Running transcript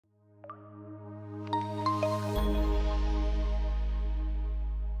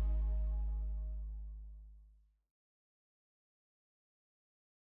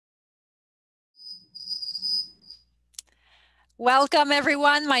Welcome,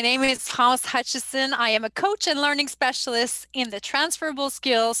 everyone. My name is France Hutchison. I am a coach and learning specialist in the Transferable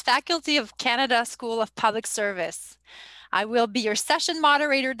Skills Faculty of Canada School of Public Service. I will be your session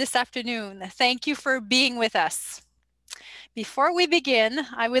moderator this afternoon. Thank you for being with us. Before we begin,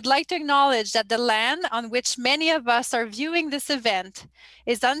 I would like to acknowledge that the land on which many of us are viewing this event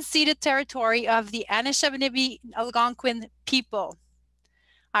is unceded territory of the Anishinaabe Algonquin people.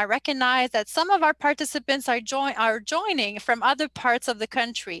 I recognize that some of our participants are joining from other parts of the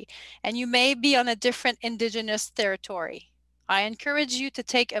country, and you may be on a different Indigenous territory. I encourage you to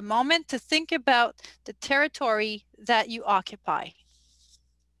take a moment to think about the territory that you occupy.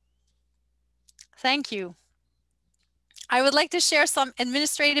 Thank you. I would like to share some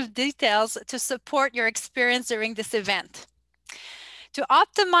administrative details to support your experience during this event. To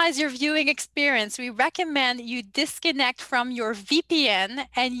optimize your viewing experience, we recommend you disconnect from your VPN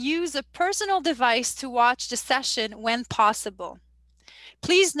and use a personal device to watch the session when possible.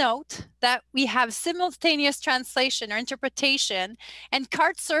 Please note that we have simultaneous translation or interpretation and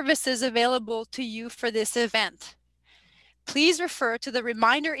cart services available to you for this event. Please refer to the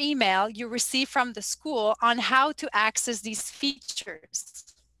reminder email you received from the school on how to access these features.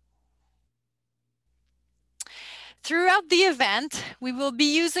 Throughout the event, we will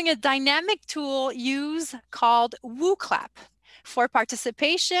be using a dynamic tool called WooClap. For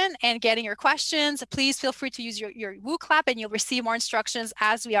participation and getting your questions, please feel free to use your WooClap and you'll receive more instructions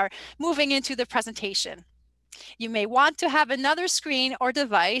as we are moving into the presentation. You may want to have another screen or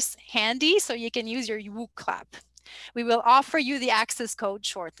device handy so you can use your WooClap. We will offer you the access code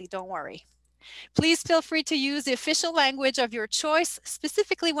shortly, don't worry. Please feel free to use the official language of your choice,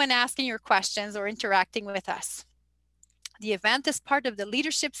 specifically when asking your questions or interacting with us. The event is part of the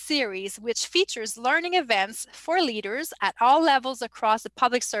Leadership Series, which features learning events for leaders at all levels across the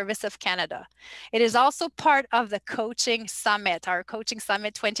Public Service of Canada. It is also part of the Coaching Summit, our Coaching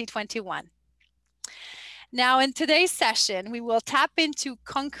Summit 2021. Now, in today's session, we will tap into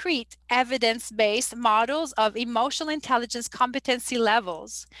concrete evidence-based models of emotional intelligence competency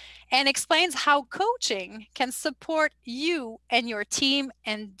levels and explains how coaching can support you and your team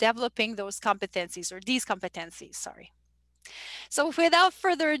in developing those competencies, or these competencies, sorry. So without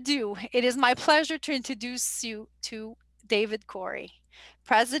further ado, it is my pleasure to introduce you to David Cory,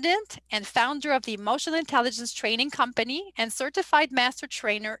 President and founder of the Emotional Intelligence Training Company and certified master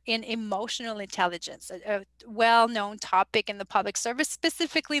trainer in emotional intelligence, a well-known topic in the public service,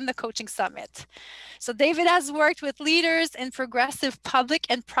 specifically in the Coaching Summit. So David has worked with leaders in progressive public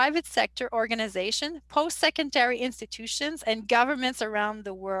and private sector organizations, post-secondary institutions, and governments around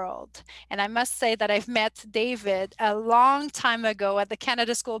the world. And I must say that I've met David a long time ago at the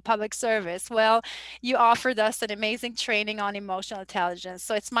Canada School of Public Service. Well, you offered us an amazing training on emotional intelligence.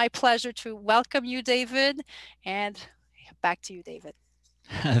 So it's my pleasure to welcome you, David, and back to you, David.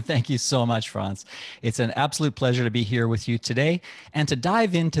 Thank you so much, Franz. It's an absolute pleasure to be here with you today and to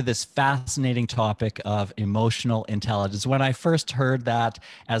dive into this fascinating topic of emotional intelligence. When I first heard that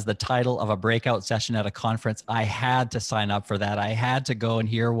as the title of a breakout session at a conference, I had to sign up for that. I had to go and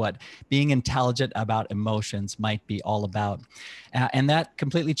hear what being intelligent about emotions might be all about. And that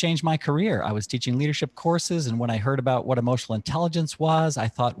completely changed my career. I was teaching leadership courses, and when I heard about what emotional intelligence was, I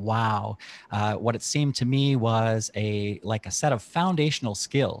thought, wow, what it seemed to me was like a set of foundational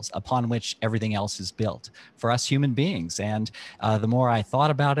skills upon which everything else is built for us human beings. And the more I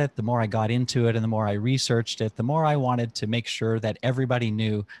thought about it, the more I got into it, and the more I researched it, the more I wanted to make sure that everybody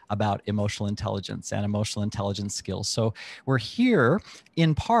knew about emotional intelligence and emotional intelligence skills. So we're here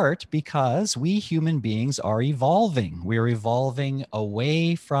in part because we human beings are evolving. We're evolving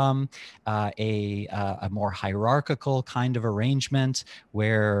away from a more hierarchical kind of arrangement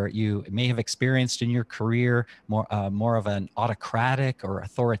where you may have experienced in your career more of an autocratic or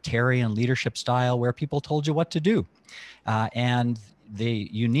authoritarian leadership style where people told you what to do. And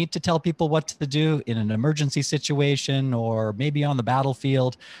you need to tell people what to do in an emergency situation or maybe on the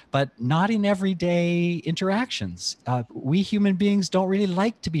battlefield, but not in everyday interactions. We human beings don't really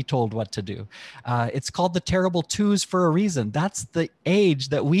like to be told what to do. It's called the terrible twos for a reason. That's the age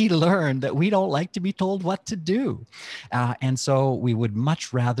that we learned that we don't like to be told what to do. And so we would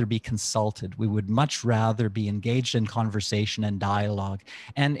much rather be consulted. We would much rather be engaged in conversation and dialogue.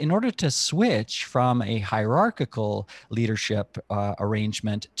 And in order to switch from a hierarchical leadership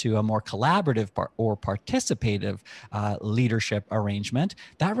arrangement to a more collaborative or participative leadership arrangement,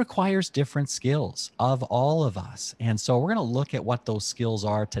 that requires different skills of all of us. And so we're going to look at what those skills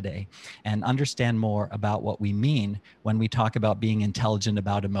are today and understand more about what we mean when we talk about being intelligent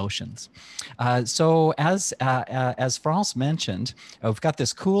about emotions. So as France mentioned, we've got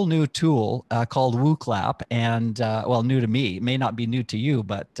this cool new tool called WooClap, and well, new to me. It may not be new to you,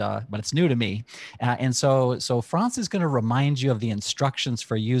 but it's new to me. And so France is going to remind you of the instructions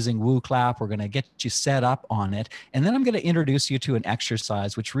for using WooClap. We're going to get you set up on it, and then I'm going to introduce you to an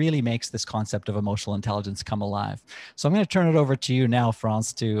exercise which really makes this concept of emotional intelligence come alive. So I'm going to turn it over to you now,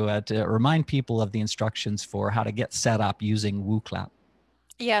 France, to remind people of the instructions for how to get set up using WooClap.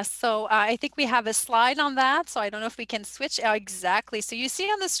 Yes, so I think we have a slide on that. So I don't know if we can switch. Exactly. So you see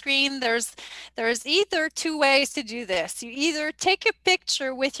on the screen, there's either two ways to do this. You either take a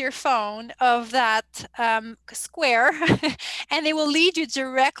picture with your phone of that square, and they will lead you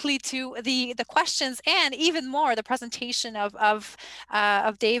directly to the questions and even more the presentation of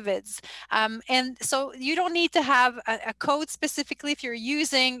David's. And so you don't need to have a code specifically. If you're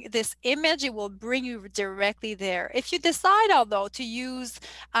using this image, it will bring you directly there. If you decide, although, to use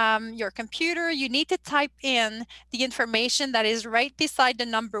your computer, you need to type in the information that is right beside the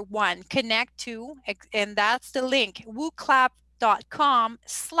number 1, connect to, and that's the link, wooclap.com/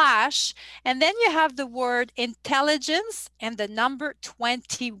 and then you have the word intelligence and the number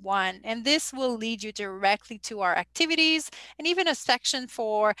 21, and this will lead you directly to our activities and even a section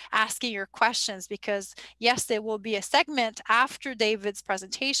for asking your questions, because yes, there will be a segment after David's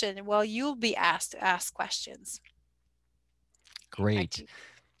presentation where you'll be asked to ask questions. Great.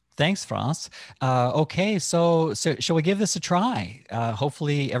 Thanks, France. Okay, so shall we give this a try?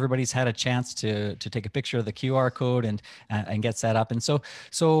 Hopefully, everybody's had a chance to take a picture of the QR code and get set up. And so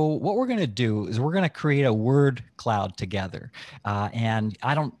what we're going to do is we're going to create a word cloud together. And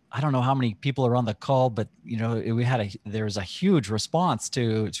I don't know how many people are on the call, but you know, there was a huge response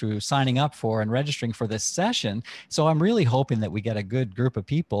to signing up for and registering for this session. So I'm really hoping that we get a good group of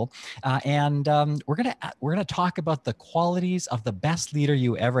people. We're gonna talk about the qualities of the best leader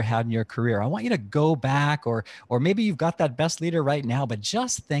you ever had in your career. I want you to go back, or maybe you've got that best leader right now, but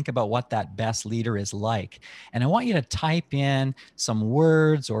just think about what that best leader is like. And I want you to type in some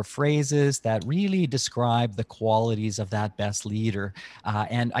words or phrases that really describe the qualities of that best leader.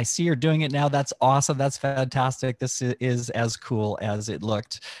 And I see you're doing it now. That's awesome. That's fantastic. This is as cool as it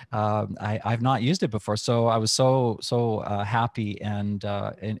looked. I've not used it before, so I was so happy and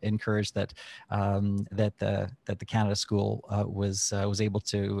encouraged that the Canada School was able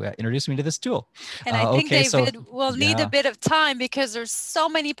to introduce me to this tool. And I think David will need a bit of time because there's so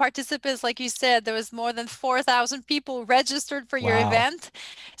many participants. Like you said, there was more than 4,000 people registered for your event.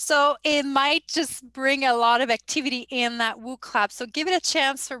 So it might just bring a lot of activity in that WooClap. So give it a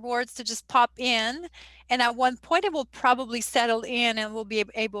chance for words to just pop in. And at one point, it will probably settle in and we'll be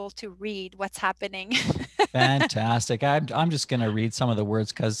able to read what's happening. Fantastic. I'm just going to read some of the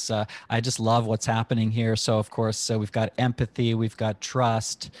words because I just love what's happening here. So, of course, we've got empathy, we've got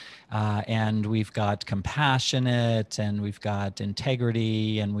trust, and we've got compassionate, and we've got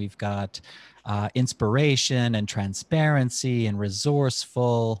integrity, and we've got inspiration and transparency and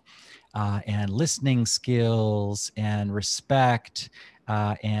resourceful, and listening skills and respect.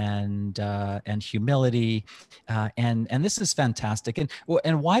 And humility, and this is fantastic.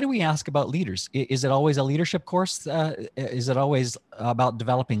 And why do we ask about leaders? Is it always a leadership course? Is it always about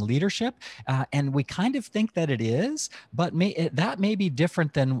developing leadership? And we kind of think that it is, but that may be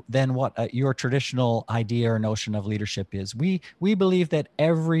different than what your traditional idea or notion of leadership is. We believe that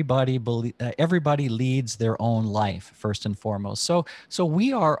everybody leads their own life first and foremost. So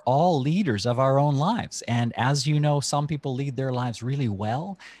we are all leaders of our own lives, and as you know, some people lead their lives really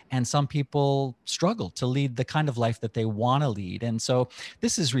well, and some people struggle to lead the kind of life that they want to lead. And so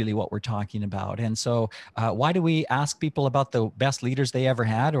this is really what we're talking about. And so why do we ask people about the best leaders they ever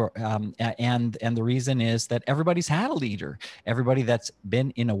had? And the reason is that everybody's had a leader. Everybody that's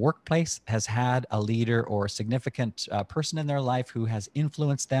been in a workplace has had a leader or a significant person in their life who has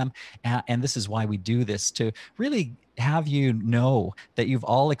influenced them. And this is why we do this, to really have you know that you've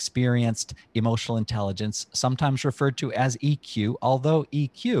all experienced emotional intelligence, sometimes referred to as EQ, although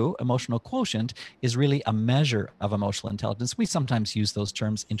EQ, emotional quotient, is really a measure of emotional intelligence. We sometimes use those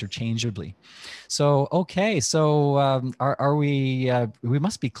terms interchangeably. So, okay, so are we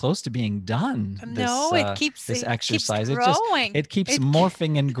must be close to being done. No, it keeps this exercise. It keeps growing. It keeps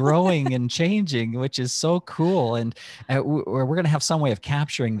morphing and growing and changing, which is so cool. And we're going to have some way of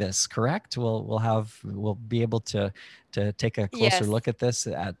capturing this, correct? We'll be able to to take a closer Yes. look at this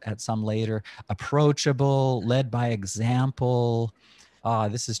at some later. Approachable, led by example.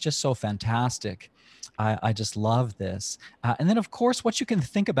 This is just so fantastic. I just love this. And then, of course, what you can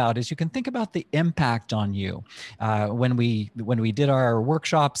think about is you can think about the impact on you. When we did our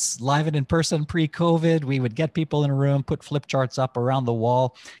workshops live and in person pre-COVID, we would get people in a room, put flip charts up around the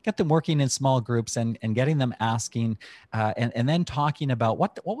wall, get them working in small groups, and getting them asking, and then talking about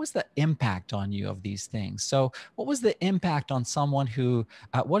what was the impact on you of these things. So, what was the impact on someone who?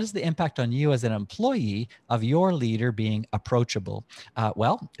 What is the impact on you as an employee of your leader being approachable?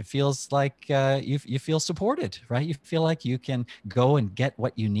 Well, it feels like you feel supported, right? You feel like you can go and get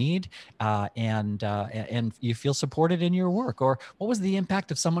what you need, and you feel supported in your work. Or what was the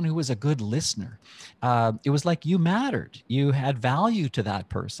impact of someone who was a good listener? It was like you mattered. You had value to that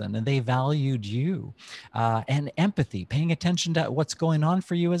person, and they valued you. And empathy, paying attention to what's going on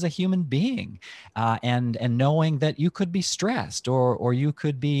for you as a human being, and knowing that you could be stressed, or you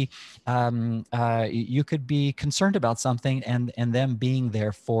could be concerned about something, and them being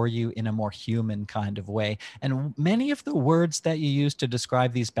there for you in a more human kind of way. And many of the words that you use to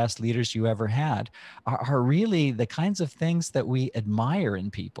describe these best leaders you ever had are really the kinds of things that we admire in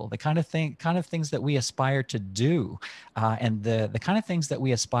people, the kind of things that we aspire to do, and the kind of things that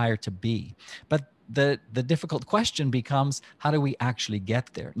we aspire to be. But the difficult question becomes, how do we actually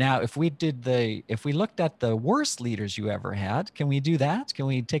get there? Now, if we looked at the worst leaders you ever had, can we do that? Can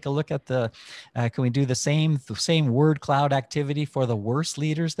we take a look at can we do the same word cloud activity for the worst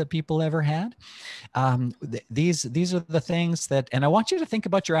leaders that people ever had? These are the things that, and I want you to think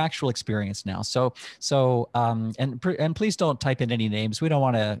about your actual experience now. And please don't type in any names. We don't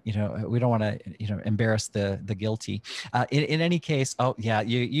want to embarrass the guilty. In any case, oh yeah,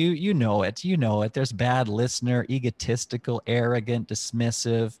 you know it. There's bad listener, egotistical, arrogant,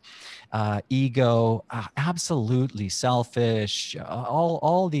 dismissive, ego, absolutely selfish,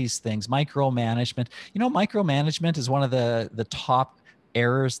 all these things. Micromanagement. Micromanagement is one of the top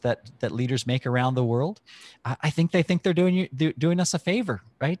errors that leaders make around the world. I think they think they're doing us a favor,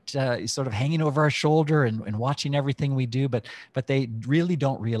 right? Sort of hanging over our shoulder and watching everything we do, but they really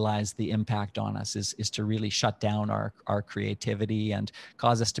don't realize the impact on us is to really shut down our creativity and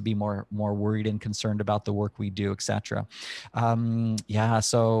cause us to be more worried and concerned about the work we do, etc.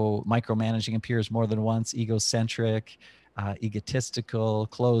 So micromanaging appears more than once. Egocentric, egotistical,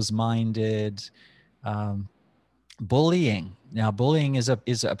 close-minded. Bullying. Now, bullying is a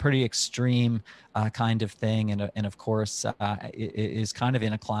pretty extreme kind of thing, and of course is kind of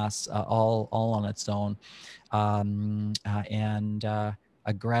in a class all on its own. And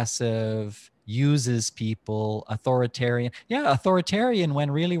aggressive, uses people, authoritarian. Yeah, authoritarian when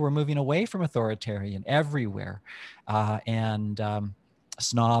really we're moving away from authoritarian everywhere, and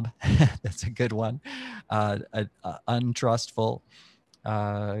snob. That's a good one. Untrustful,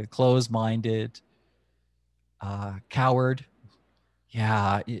 close-minded. Coward.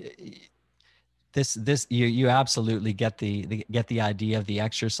 Yeah, this you absolutely get the idea of the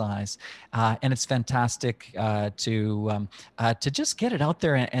exercise, and it's fantastic to just get it out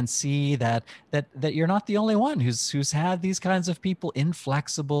there and see that you're not the only one who's had these kinds of people: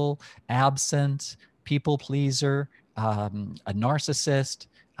 inflexible, absent, people pleaser, a narcissist.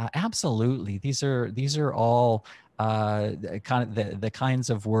 Absolutely, these are all kind of the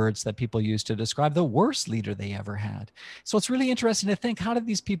kinds of words that people use to describe the worst leader they ever had. So it's really interesting to think, how did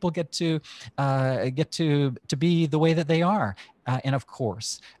these people get to be the way that they are? And of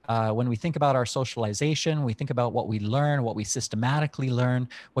course, when we think about our socialization, we think about what we learn, what we systematically learn.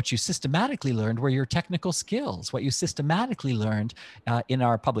 What you systematically learned were your technical skills. What you systematically learned in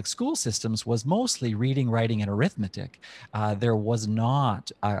our public school systems was mostly reading, writing, and arithmetic. There was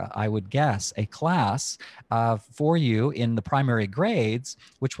not, I would guess, a class for you in the primary grades,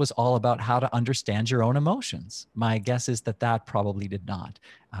 which was all about how to understand your own emotions. My guess is that probably did not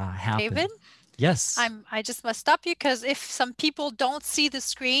happen. David? Yes. I just must stop you, because if some people don't see the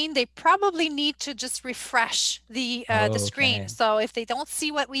screen, they probably need to just refresh the screen. Okay. So if they don't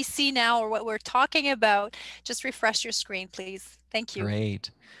see what we see now or what we're talking about, just refresh your screen, please. Thank you.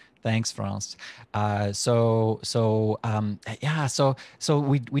 Great. Thanks, France. So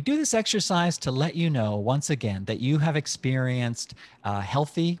we do this exercise to let you know once again that you have experienced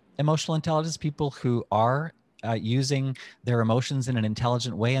healthy emotional intelligence, people who are using their emotions in an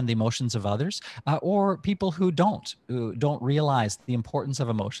intelligent way and the emotions of others, or people who don't realize the importance of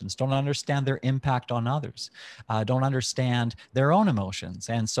emotions, don't understand their impact on others, don't understand their own emotions,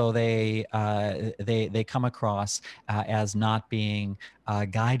 and so they come across as not being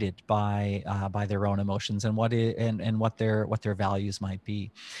guided by their own emotions and what their values might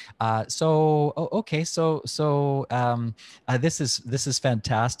be. Okay, this is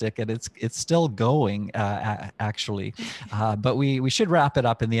fantastic, and it's still going actually, but we should wrap it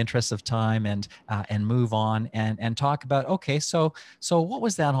up in the interest of time and move on and talk about, okay, so what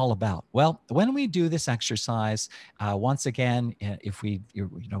was that all about? Well, when we do this exercise, once again, if we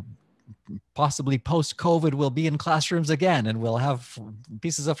possibly post-COVID, we'll be in classrooms again, and we'll have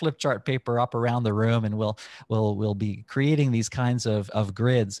pieces of flip chart paper up around the room, and we'll be creating these kinds of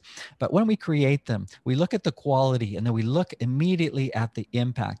grids. But when we create them, we look at the quality, and then we look immediately at the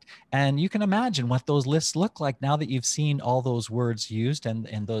impact. And you can imagine what those lists look like now that you've seen all those words used and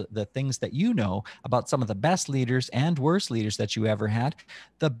the things that you know about some of the best leaders and worst leaders that you ever had.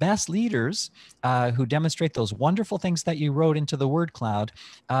 The best leaders who demonstrate those wonderful things that you wrote into the word cloud,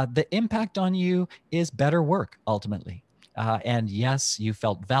 the impact on you is better work ultimately. And yes, you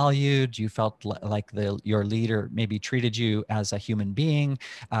felt valued. You felt like your leader maybe treated you as a human being.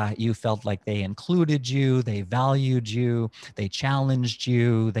 You felt like they included you, they valued you, they challenged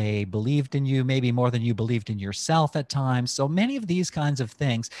you, they believed in you, maybe more than you believed in yourself at times. So many of these kinds of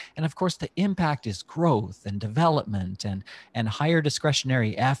things. And of course, the impact is growth and development and higher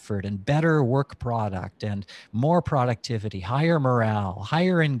discretionary effort and better work product and more productivity, higher morale,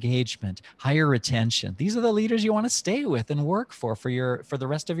 higher engagement, higher retention. These are the leaders you want to stay with and work for the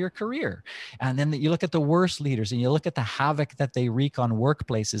rest of your career. And then you look at the worst leaders and you look at the havoc that they wreak on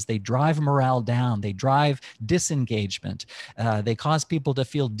workplaces. They drive morale down. They drive disengagement. They cause people to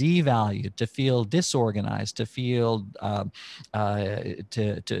feel devalued, to feel disorganized, to feel to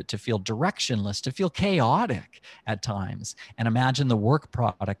feel directionless, to feel chaotic at times. And imagine the work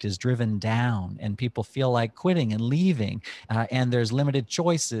product is driven down and people feel like quitting and leaving, and there's limited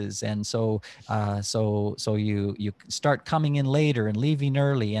choices. And so you start coming in later and leaving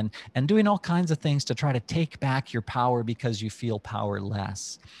early and doing all kinds of things to try to take back your power because you feel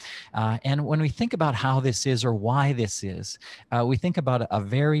powerless. And when we think about how this is or why this is, we think about a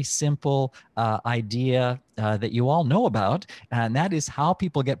very simple idea that you all know about, and that is how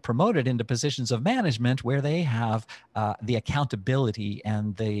people get promoted into positions of management where they have the accountability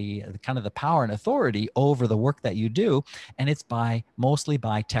and the kind of the power and authority over the work that you do, and it's mostly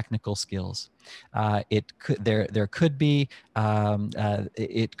by technical skills. It could be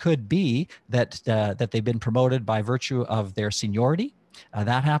that they've been promoted by virtue of their seniority.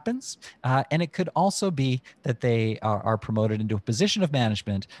 That happens. And it could also be that they are promoted into a position of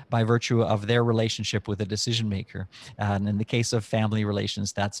management by virtue of their relationship with a decision maker. And in the case of family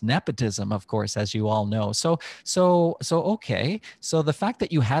relations, that's nepotism, of course, as you all know. Okay. So the fact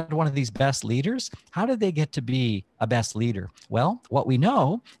that you had one of these best leaders, how did they get to be a best leader? Well, what we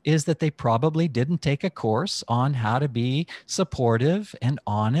know is that they probably didn't take a course on how to be supportive and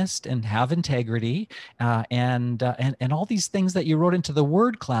honest and have integrity and all these things that you wrote into the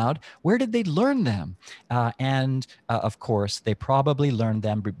word cloud. Where did they learn them? Of course, they probably learned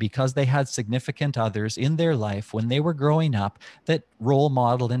them because they had significant others in their life when they were growing up that role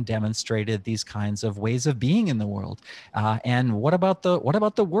modeled and demonstrated these kinds of ways of being in the world. And what about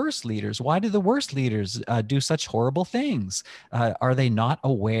the worst leaders? Why do the worst leaders do such horrible things? Are they not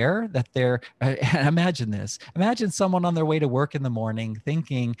aware that they're? Imagine this. Imagine someone on their way to work in the morning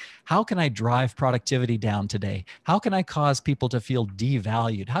thinking, "How can I drive productivity down today? How can I cause people to feel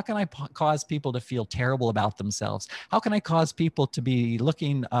devalued? How can I cause people to feel terrible about themselves? How can I cause people to be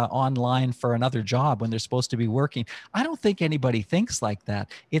looking online for another job when they're supposed to be working?" I don't think anybody thinks like that.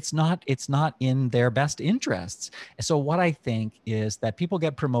 It's not in their best interests. So what I think is that people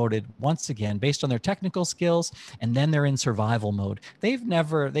get promoted once again based on their technical skills, and then they're in survival mode. They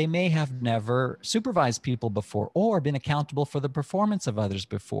may have never supervised people before or been accountable for the performance of others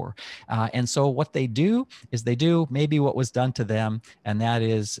before. And so what they do is they do maybe what was done to them, and that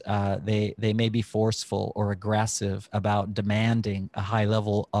is they may be forceful or aggressive about demanding a high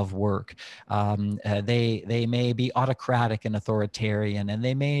level of work. They may be autocratic and authoritarian, and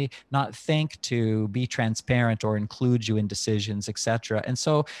they may not think to be transparent or include you in decisions, etc. And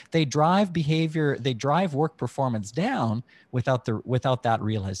so they drive work performance down without that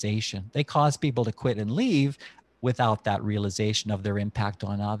realization. They cause people to quit and leave without that realization of their impact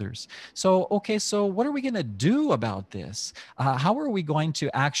on others. So, okay, so what are we going to do about this? How are we going to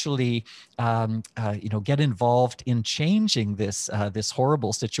actually, get involved in changing this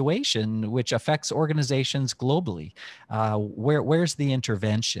horrible situation, which affects organizations globally? Where's the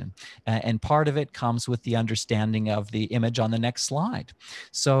intervention? And part of it comes with the understanding of the image on the next slide.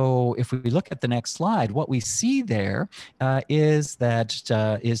 So, if we look at the next slide, what we see there is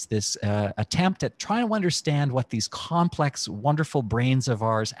this attempt at trying to understand what these complex, wonderful brains of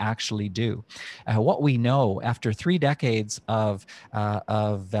ours actually do. What we know after 3 decades of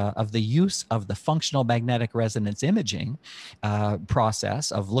the use of the functional magnetic resonance imaging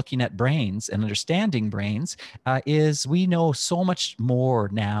process of looking at brains and understanding brains is we know so much more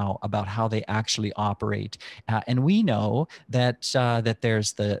now about how they actually operate, and we know that that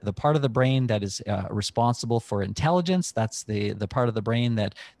there's the part of the brain that is responsible for intelligence. That's the part of the brain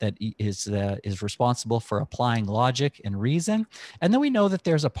that is responsible for applying logic and reason. And then we know that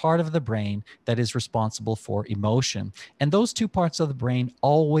there's a part of the brain that is responsible for emotion. And those two parts of the brain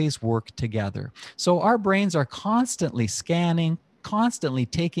always work together. So our brains are constantly scanning, constantly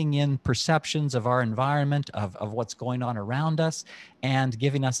taking in perceptions of our environment, of what's going on around us, and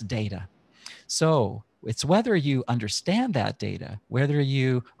giving us data. So it's whether you understand that data, whether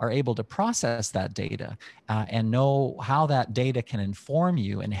you are able to process that data and know how that data can inform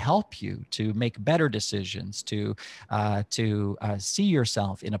you and help you to make better decisions, to see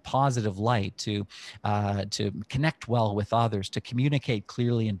yourself in a positive light, to connect well with others, to communicate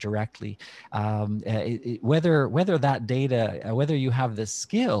clearly and directly. Whether that data, whether you have the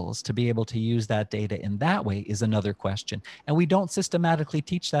skills to be able to use that data in that way is another question. And we don't systematically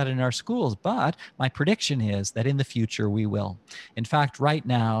teach that in our schools, but my prediction is that in the future we will. In fact, right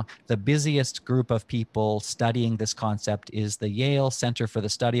now, the busiest group of people studying this concept is the Yale Center for the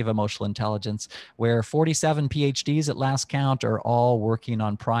Study of Emotional Intelligence, where 47 PhDs at last count are all working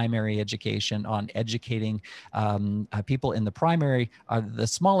on primary education, on educating people in the primary, the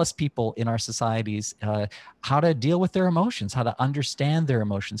smallest people in our societies, how to deal with their emotions, how to understand their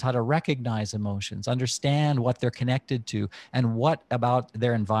emotions, how to recognize emotions, understand what they're connected to, and what about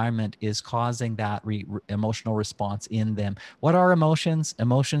their environment is causing that emotional response in them. What are emotions?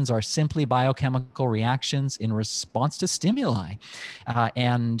 Emotions are simply biochemical reactions in response to stimuli.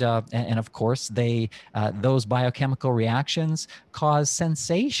 And of course, those biochemical reactions cause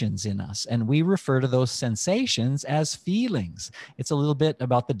sensations in us. And we refer to those sensations as feelings. It's a little bit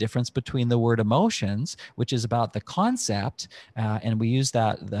about the difference between the word emotions, which is about the concept, and we use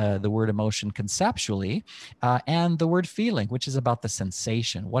the word emotion conceptually, and the word feeling, which is about the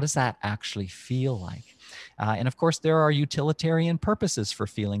sensation. What does that actually feel like? And of course, there are utilitarian purposes for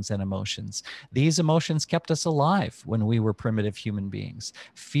feelings and emotions. These emotions kept us alive when we were primitive human beings.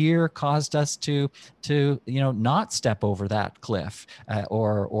 Fear caused us to not step over that cliff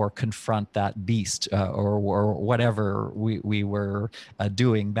or confront that beast or whatever we were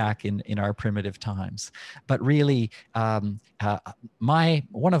doing back in our primitive times. But really, one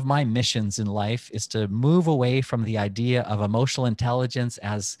of my missions in life is to move away from the idea of emotional intelligence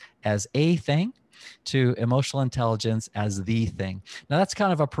as a thing to emotional intelligence as the thing. Now, that's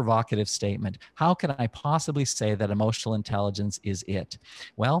kind of a provocative statement. How can I possibly say that emotional intelligence is it?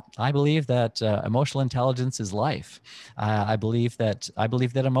 Well, I believe that emotional intelligence is life. I believe that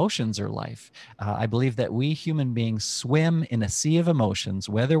emotions are life. I believe that we human beings swim in a sea of emotions,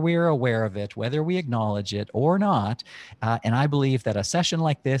 whether we are aware of it, whether we acknowledge it or not. And I believe that a session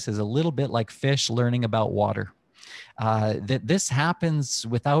like this is a little bit like fish learning about water. That this happens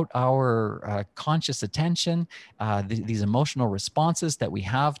without our conscious attention, these emotional responses that we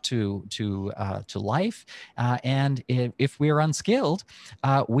have to life, and if we are unskilled,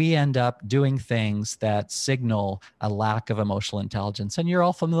 we end up doing things that signal a lack of emotional intelligence. And you're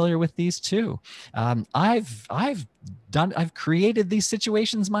all familiar with these too. I've created these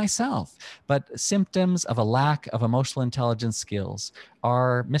situations myself, but symptoms of a lack of emotional intelligence skills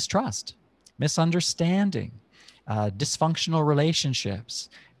are mistrust, misunderstanding, dysfunctional relationships,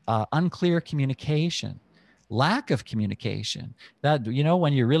 unclear communication, lack of communication. That,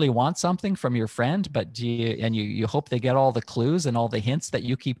 when you really want something from your friend, but you hope they get all the clues and all the hints that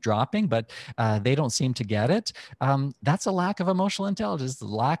you keep dropping, but they don't seem to get it. That's a lack of emotional intelligence, the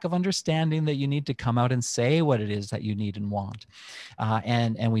lack of understanding that you need to come out and say what it is that you need and want.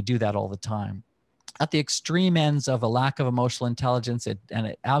 And we do that all the time. At the extreme ends of a lack of emotional intelligence, and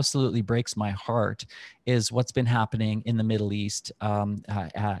it absolutely breaks my heart, is what's been happening in the Middle East,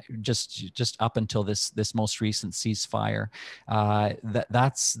 just up until this most recent ceasefire.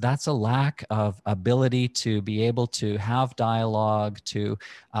 That's a lack of ability to be able to have dialogue, to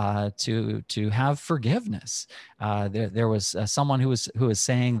have forgiveness. There was someone who was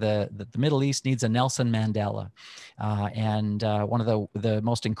saying that the Middle East needs a Nelson Mandela, and one of the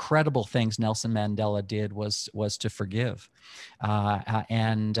most incredible things Nelson Mandela did was to forgive.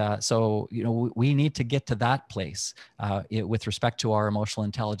 So, we need to get to that place with respect to our emotional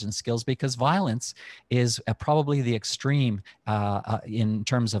intelligence skills, because violence is probably the extreme in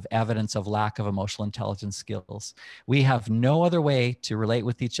terms of evidence of lack of emotional intelligence skills. We have no other way to relate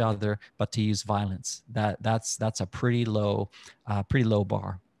with each other but to use violence. That's a pretty low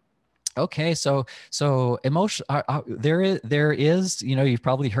bar. Okay, so emotion. There is, you've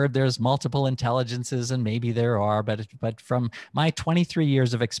probably heard there's multiple intelligences, and maybe there are, but from my 23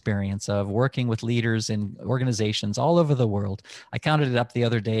 years of experience of working with leaders in organizations all over the world, I counted it up the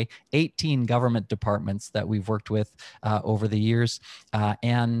other day, 18 government departments that we've worked with over the years,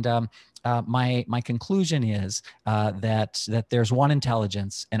 my conclusion is that there's one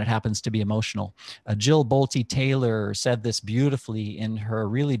intelligence, and it happens to be emotional. Jill Bolte Taylor said this beautifully in her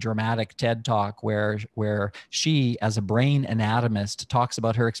really dramatic TED Talk, where she, as a brain anatomist, talks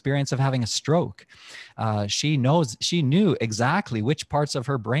about her experience of having a stroke. She knew exactly which parts of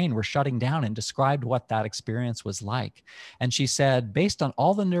her brain were shutting down, and described what that experience was like. And she said, based on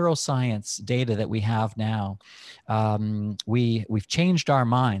all the neuroscience data that we have now, we've changed our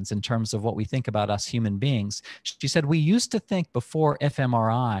minds in terms of what we think about us human beings. She said, we used to think before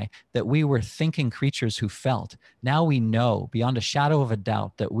fMRI that we were thinking creatures who felt. Now we know beyond a shadow of a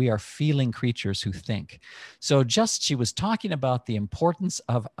doubt that we are feeling creatures who think. So she was talking about the importance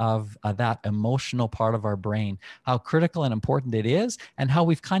of that emotional part of our brain, how critical and important it is, and how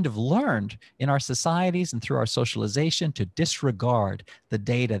we've kind of learned in our societies and through our socialization to disregard the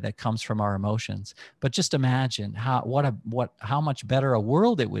data that comes from our emotions. But just imagine how much better a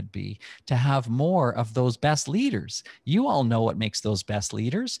world it would be to have more of those best leaders. You all know what makes those best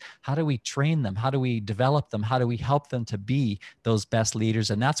leaders. How do we train them? How do we develop them? How do we help them to be those best leaders?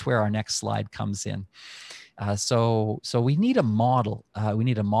 And that's where our next slide comes in. So we need a model. We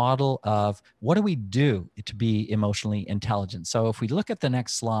need a model of what do we do to be emotionally intelligent. So if we look at the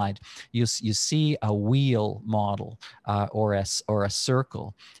next slide, you see a wheel model or a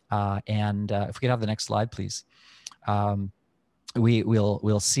circle. And if we could have the next slide, please.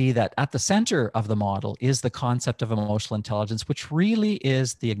 We'll see that at the center of the model is the concept of emotional intelligence, which really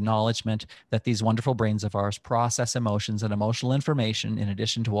is the acknowledgement that these wonderful brains of ours process emotions and emotional information in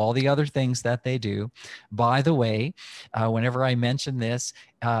addition to all the other things that they do. By the way, whenever I mention this,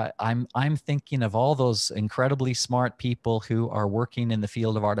 I'm thinking of all those incredibly smart people who are working in the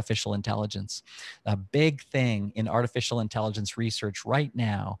field of artificial intelligence. A big thing in artificial intelligence research right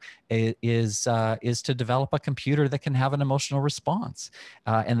now is to develop a computer that can have an emotional response,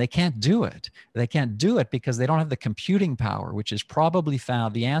 and they can't do it. They can't do it because they don't have the computing power, which is probably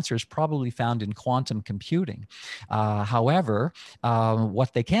found. The answer is probably found in quantum computing. However,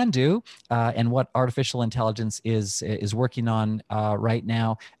 what they can do, and what artificial intelligence is working on right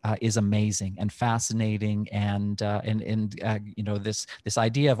now, is amazing and fascinating, and this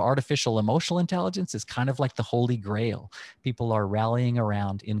idea of artificial emotional intelligence is kind of like the holy grail. People are rallying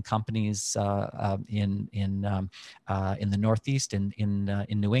around in companies in the Northeast, in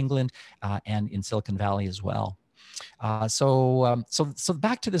New England, and in Silicon Valley as well. So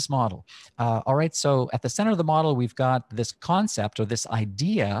back to this model. All right. So at the center of the model, we've got this concept or this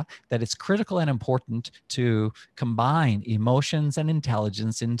idea that it's critical and important to combine emotions and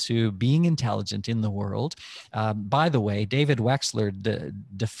intelligence into being intelligent in the world. By the way, David Wexler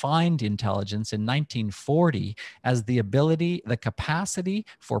defined intelligence in 1940 as the capacity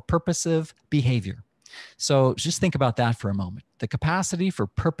for purposive behavior. So just think about that for a moment. The capacity for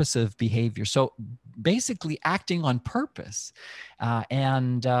purposive behavior. So basically acting on purpose.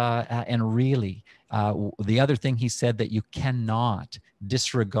 And really, the other thing he said, that you cannot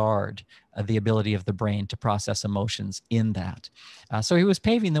disregard the ability of the brain to process emotions in that. So he was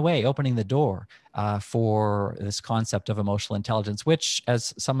paving the way, opening the door for this concept of emotional intelligence, which,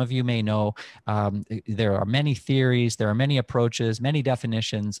 as some of you may know, there are many theories, there are many approaches, many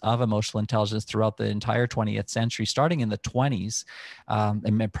definitions of emotional intelligence throughout the entire 20th century, starting in the 20s,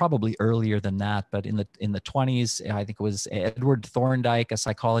 and probably earlier than that. But in the 20s, I think it was Edward Thorndike, a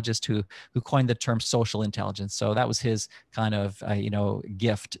psychologist, who coined the term social intelligence. So that was his kind of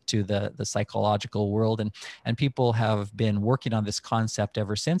gift to the psychological world, and people have been working on this concept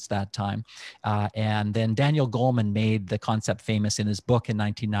ever since that time. And then Daniel Goleman made the concept famous in his book in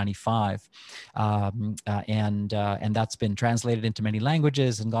 1995, and that's been translated into many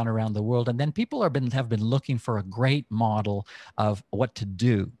languages and gone around the world. And then people have been looking for a great model of what to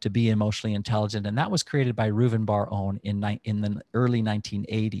do to be emotionally intelligent, and that was created by Reuven Bar-On in the early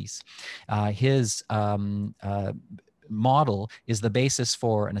 1980s. His model is the basis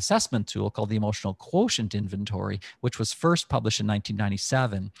for an assessment tool called the Emotional Quotient Inventory, which was first published in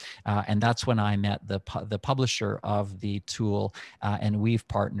 1997. And that's when I met the publisher of the tool, and we've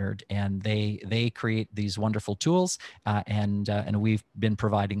partnered, and they create these wonderful tools, and we've been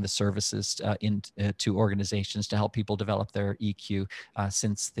providing the services to organizations to help people develop their EQ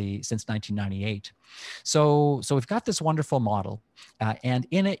since 1998. So we've got this wonderful model, and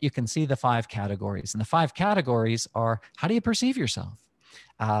in it you can see the 5 categories. And the 5 categories are: how do you perceive yourself?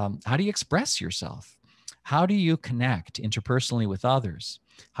 How do you express yourself? How do you connect interpersonally with others?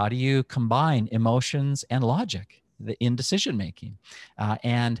 How do you combine emotions and logic in decision making?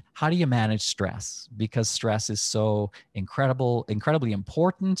 And how do you manage stress? Because stress is so incredibly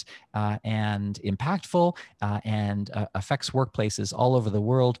important and impactful, and affects workplaces all over the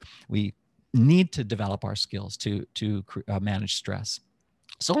world. We need to develop our skills to manage stress.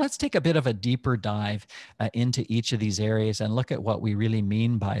 So let's take a bit of a deeper dive into each of these areas and look at what we really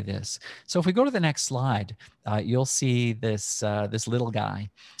mean by this. So if we go to the next slide, you'll see this little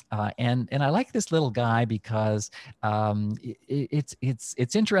guy. And I like this little guy because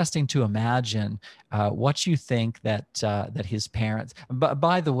it's interesting to imagine what you think that his parents. But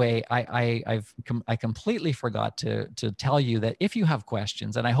by the way, I completely forgot to tell you that if you have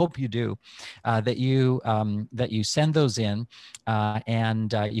questions, and I hope you do, that you send those in,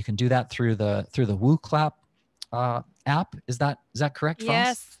 and you can do that through the WooClap app. Is that correct,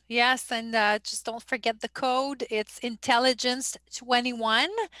 Franz? Yes, and just don't forget the code. It's intelligence21,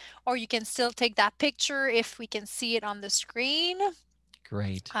 or you can still take that picture if we can see it on the screen.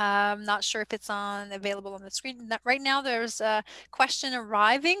 Great. I'm not sure if it's available on the screen right now. There's a question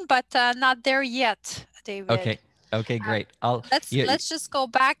arriving, but not there yet, David. Okay, great. Let's just go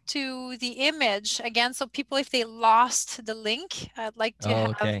back to the image again. So people, if they lost the link, I'd like to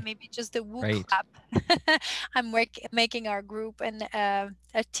have maybe just the WooClap. I'm making our group and a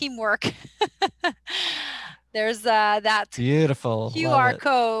teamwork. There's that beautiful QR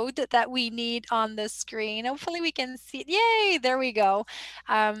code that we need on the screen. Hopefully we can see it. Yay, there we go.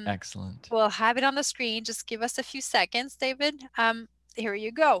 Excellent. We'll have it on the screen. Just give us a few seconds, David. Here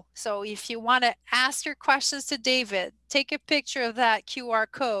you go. So if you want to ask your questions to David, take a picture of that QR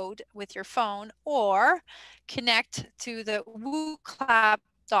code with your phone, or connect to the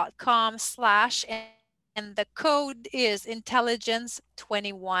wooclap.com/ and the code is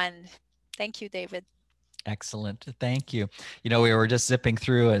intelligence21. Thank you, David. Excellent. Thank you. We were just zipping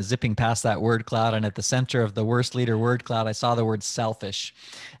past that word cloud, and at the center of the worst leader word cloud, I saw the word selfish.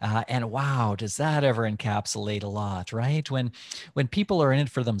 And wow, does that ever encapsulate a lot, right? When people are in it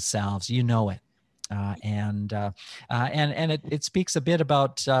for themselves, you know it. And it speaks a bit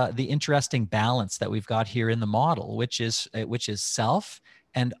about the interesting balance that we've got here in the model, which is self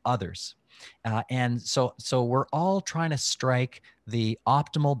and others. And so we're all trying to strike the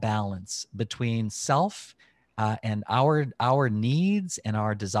optimal balance between self and our needs and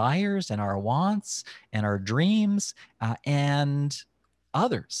our desires and our wants and our dreams, and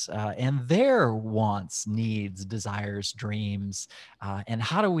others and their wants, needs, desires, dreams, and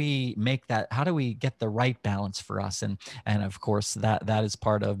how do we get the right balance for us? And of course that is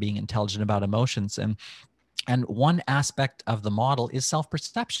part of being intelligent about emotions. And one aspect of the model is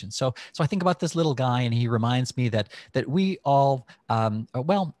self-perception. So I think about this little guy, and he reminds me that we all,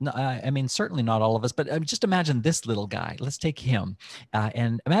 certainly not all of us, but just imagine this little guy. Let's take him,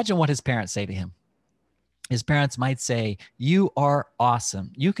 and imagine what his parents say to him. His parents might say, "You are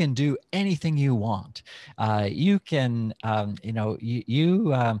awesome. You can do anything you want. You can,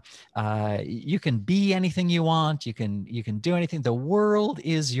 you can be anything you want. You can do anything. The world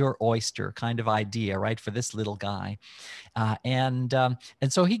is your oyster," kind of idea, right? For this little guy. And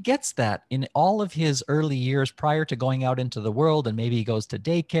so he gets that in all of his early years prior to going out into the world, and maybe he goes to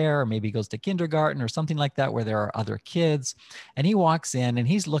daycare, or maybe he goes to kindergarten or something like that, where there are other kids, and he walks in and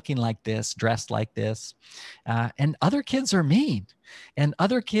he's looking like this, dressed like this, and other kids are mean, and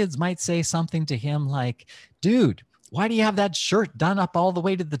other kids might say something to him like, "Dude, why do you have that shirt done up all the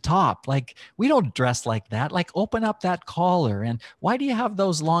way to the top? Like, we don't dress like that. Like, open up that collar. And why do you have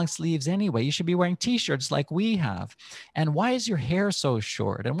those long sleeves anyway? You should be wearing t-shirts like we have. And why is your hair so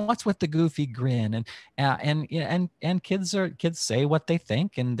short? And what's with the goofy grin? And kids say what they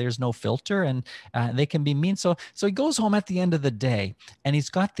think, and there's no filter, and they can be mean. So he goes home at the end of the day, and he's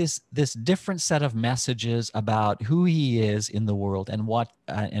got this different set of messages about who he is in the world and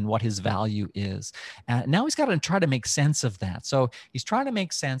what his value is. Now he's got to try to make sense of that. So he's trying to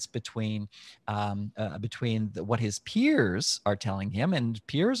make sense between what his peers are telling him, and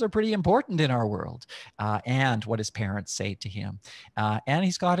peers are pretty important in our world, and what his parents say to him. And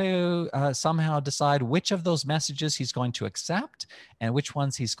he's got to somehow decide which of those messages he's going to accept and which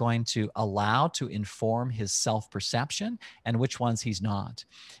ones he's going to allow to inform his self-perception and which ones he's not.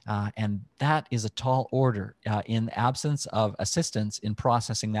 And that is a tall order in the absence of assistance in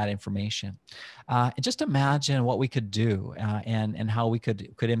processing that information. And just imagine what we could do and how we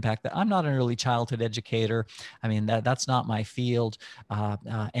could impact that. I'm not an early childhood educator. I mean, that's not my field.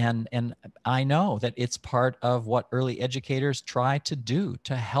 And I know that it's part of what early educators try to do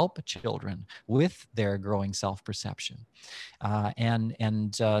to help children with their growing self-perception.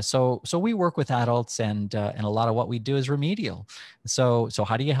 So we work with adults, and a lot of what we do is remedial. So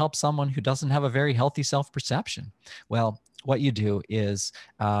how do you help someone who doesn't have a very healthy self-perception? Well, what you do is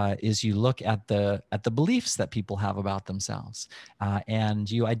you look at the beliefs that people have about themselves, and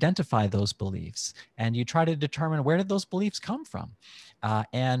you identify those beliefs, and you try to determine, where did those beliefs come from,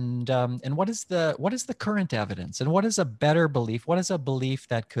 and what is the current evidence, and what is a better belief? What is a belief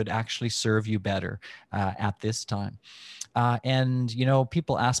that could actually serve you better at this time? And,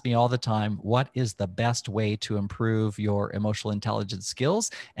 people ask me all the time, what is the best way to improve your emotional intelligence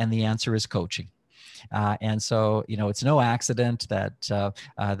skills? And the answer is coaching. And so, it's no accident that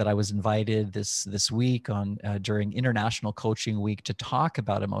I was invited this week during International Coaching Week to talk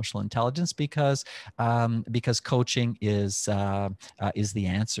about emotional intelligence, because coaching is the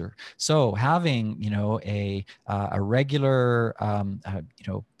answer. So having a regular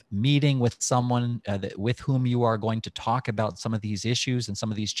meeting with someone with whom you are going to talk about some of these issues and some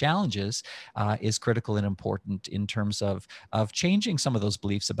of these challenges is critical and important in terms of changing some of those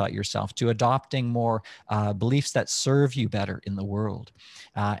beliefs about yourself to adopting more beliefs that serve you better in the world.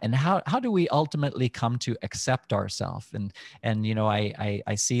 And how do we ultimately come to accept ourselves? And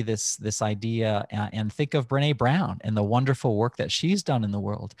I see this idea and think of Brene Brown and the wonderful work that she's done in the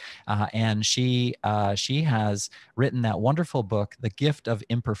world. And she has written that wonderful book, The Gift of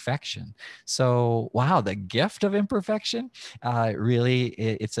Imperfection. So, wow, the gift of imperfection, really,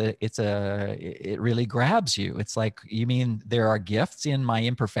 it really grabs you. It's like, you mean there are gifts in my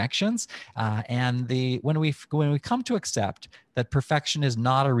imperfections? And when we come to accept that perfection is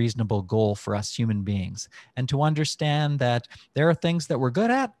not a reasonable goal for us human beings, and to understand that there are things that we're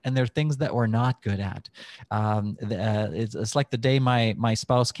good at and there are things that we're not good at. It's like the day my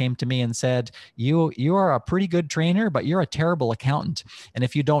spouse came to me and said, you are a pretty good trainer, but you're a terrible accountant. And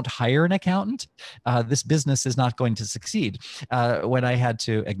if you don't hire an accountant, this business is not going to succeed. When I had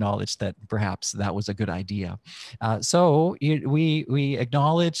to acknowledge that perhaps that was a good idea. So we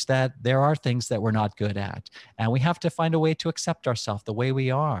acknowledge that there are things that we're not good at, and we have to find a way to accept ourselves the way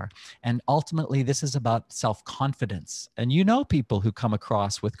we are. And ultimately, this is about self-confidence. And people who come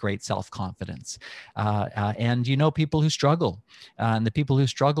across with great self-confidence, and people who struggle, and the people who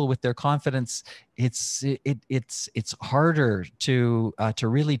struggle with their confidence, it's harder to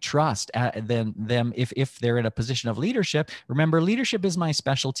really trust than them if they're in a position of leadership. Remember, leadership is my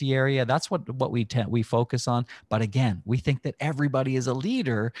specialty area. That's what we focus on. But again, we think that everybody is a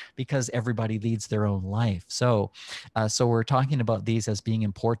leader because everybody leads their own life. So we're talking about these as being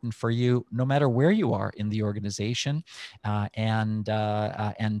important for you, no matter where you are in the organization, and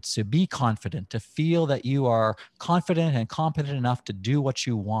to be confident, to feel that you are confident and competent enough to do what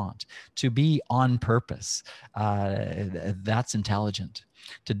you want, to be on purpose. That's intelligent.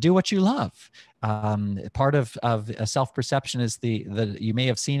 To do what you love. Part of self-perception is you may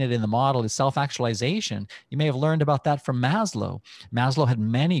have seen it in the model, is self-actualization. You may have learned about that from Maslow. Maslow had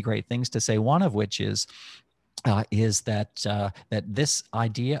many great things to say, one of which is that this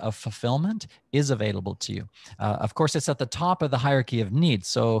idea of fulfillment is available to you. Of course, it's at the top of the hierarchy of needs.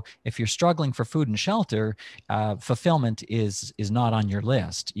 So if you're struggling for food and shelter, fulfillment is not on your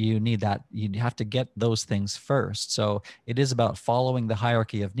list. You need that. You have to get those things first. So it is about following the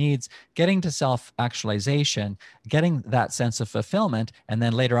hierarchy of needs, getting to self-actualization, getting that sense of fulfillment. And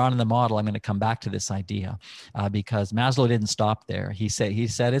then later on in the model, I'm going to come back to this idea because Maslow didn't stop there. He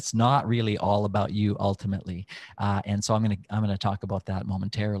said it's not really all about you ultimately. And so I'm going to talk about that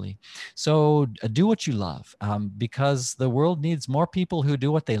momentarily. So go do what you love, because the world needs more people who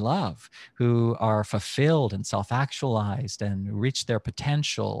do what they love, who are fulfilled and self-actualized and reach their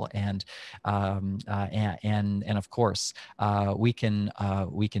potential. And of course, we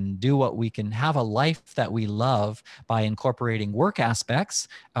can do what we can have a life that we love by incorporating work aspects,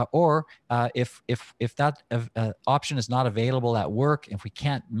 or if that option is not available at work, if we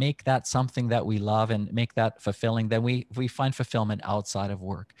can't make that something that we love and make that fulfilling, then we find fulfillment outside of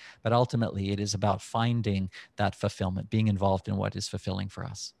work. But ultimately, it is about finding that fulfillment, being involved in what is fulfilling for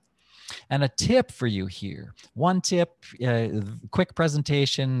us. And a tip for you here, one tip, quick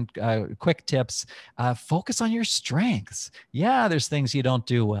presentation, quick tips, focus on your strengths. Yeah, there's things you don't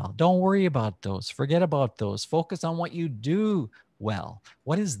do well. Don't worry about those. Forget about those. Focus on what you do well.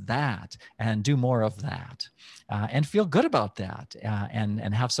 What is that? And do more of that, and feel good about that,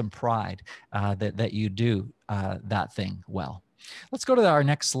 and have some pride that you do that thing well. Let's go to our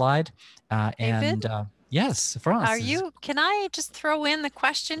next slide. David? Yes, France. Can I just throw in the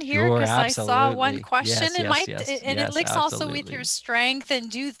question here? Sure, Because I saw one absolutely. question. Yes, yes, yes, And it yes, links also with your absolutely. strength and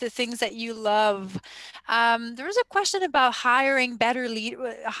do the things that you love. There was a question about hiring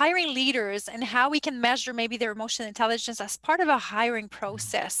hiring leaders and how we can measure maybe their emotional intelligence as part of a hiring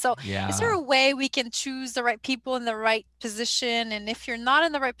process. So is there Yeah. a way we can choose the right people in the right position? And if you're not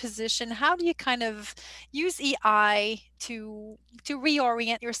in the right position, how do you kind of use EI to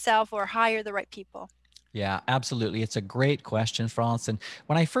reorient yourself or hire the right people? Yeah, absolutely. It's a great question, France. And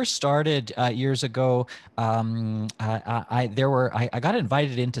when I first started years ago, I got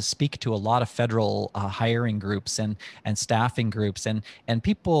invited in to speak to a lot of federal hiring groups and staffing groups, and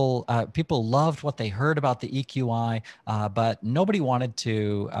people loved what they heard about the EQI, but nobody wanted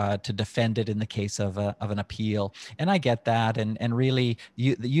to defend it in the case of an appeal. And I get that, and really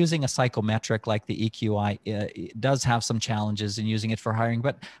using a psychometric like the EQI does have some challenges in using it for hiring,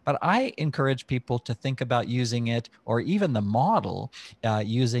 but I encourage people to think about using it, or even the model,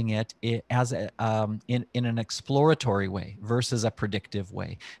 using it as in an exploratory way versus a predictive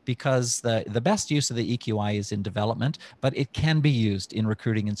way, because the best use of the EQI is in development, but it can be used in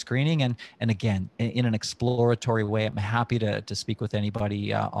recruiting and screening, and again in an exploratory way. I'm happy to speak with anybody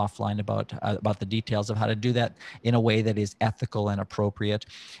offline about the details of how to do that in a way that is ethical and appropriate.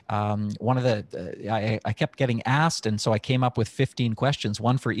 One of I kept getting asked, and so I came up with 15 questions,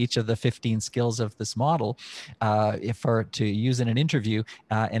 one for each of the 15 skills of this model, to use in an interview.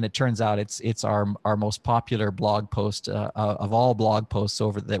 And it turns out it's our most popular blog post of all blog posts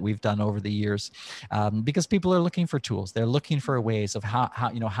that we've done over the years, because people are looking for tools. They're looking for ways of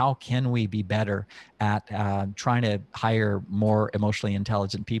how can we be better at trying to hire more emotionally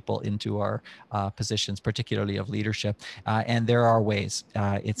intelligent people into our positions, particularly of leadership. And there are ways.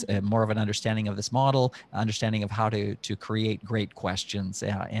 It's more of an understanding of this model, understanding of how to create great questions,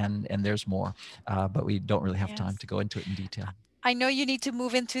 and there's more, but we don't really have time Yes. to go into it in detail. I know you need to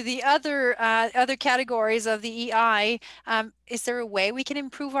move into the other categories of the EI. Is there a way we can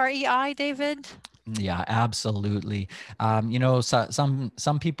improve our EI, David? Yeah, absolutely. So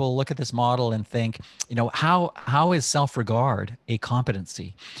some people look at this model and think, how is self-regard a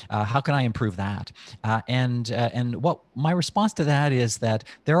competency? How can I improve that? And what my response to that is that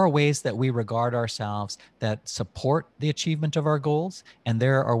there are ways that we regard ourselves that support the achievement of our goals, and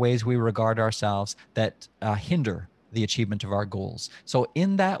there are ways we regard ourselves that hinder the achievement of our goals. So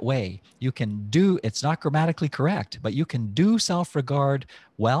in that way, it's not grammatically correct, but you can do self-regard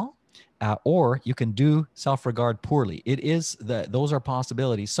well, or you can do self-regard poorly. Those are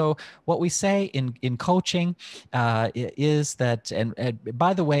possibilities. So what we say in coaching is that, and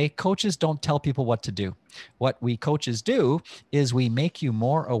by the way, coaches don't tell people what to do. What we coaches do is we make you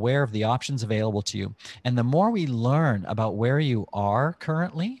more aware of the options available to you. And the more we learn about where you are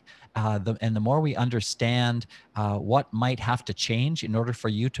currently, and the more we understand what might have to change in order for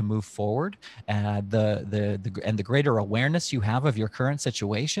you to move forward, and the greater awareness you have of your current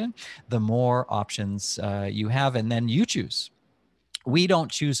situation, the more options you have, and then you choose. We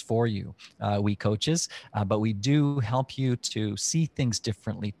don't choose for you, we coaches, but we do help you to see things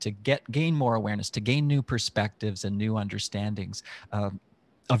differently, to gain more awareness, to gain new perspectives and new understandings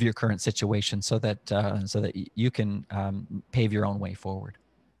of your current situation, so that you can pave your own way forward.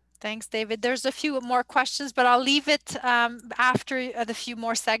 Thanks, David. There's a few more questions, but I'll leave it after the few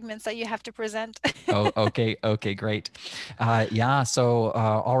more segments that you have to present. Oh, okay, great. Yeah. So,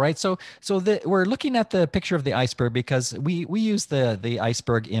 all right. We're looking at the picture of the iceberg because we use the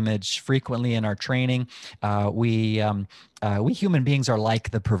iceberg image frequently in our training. we human beings are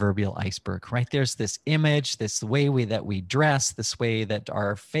like the proverbial iceberg, right? There's this image, this way that we dress, this way that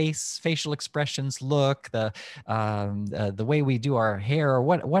our facial expressions look, the way we do our hair, or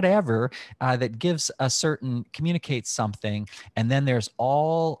whatever, that gives a certain, communicates something, and then there's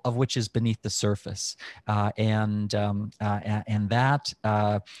all of which is beneath the surface, and that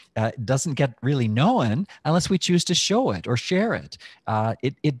doesn't get really known unless we choose to show it or share it.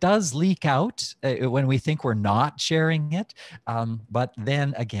 It does leak out when we think we're not sharing it, but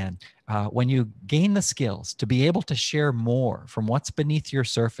then again, when you gain the skills to be able to share more from what's beneath your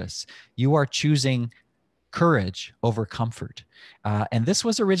surface, you are choosing courage over comfort. And this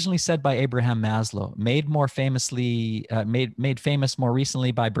was originally said by Abraham Maslow, made famous more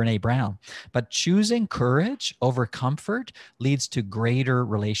recently by Brene Brown. But choosing courage over comfort leads to greater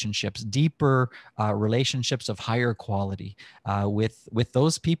relationships, deeper relationships of higher quality, with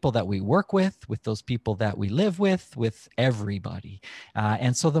those people that we work with those people that we live with everybody.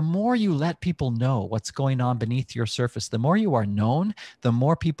 And so the more you let people know what's going on beneath your surface, the more you are known, the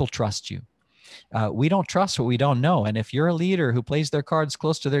more people trust you. We don't trust what we don't know. And if you're a leader who plays their cards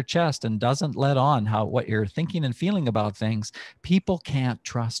close to their chest and doesn't let on what you're thinking and feeling about things, people can't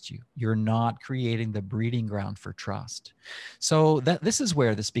trust you. You're not creating the breeding ground for trust. So this is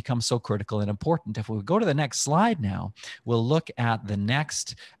where this becomes so critical and important. If we go to the next slide now, we'll look at the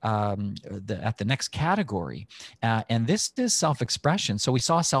next category, and this is self-expression. So we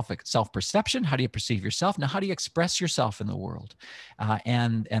saw self-perception. How do you perceive yourself? Now, how do you express yourself in the world?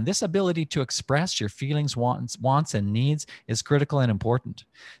 And this ability to express your feelings, wants, and needs is critical and important.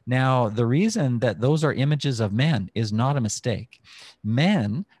 Now, the reason that those are images of men is not a mistake.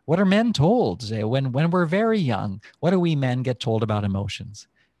 Men, what are men told? When we're very young, what do we men get told about emotions?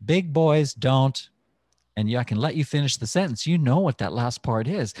 Big boys don't. And I can let you finish the sentence. You know what that last part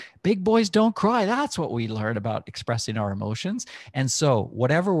is. Big boys don't cry. That's what we learn about expressing our emotions. And so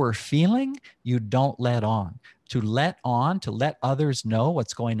whatever we're feeling, you don't let on. To let others know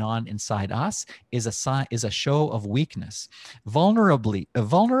what's going on inside us is a show of weakness. Vulnerability,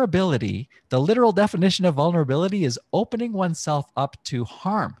 the literal definition of vulnerability is opening oneself up to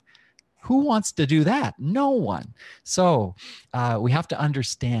harm. Who wants to do that? No one. So we have to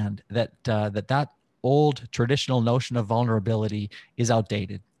understand that old traditional notion of vulnerability is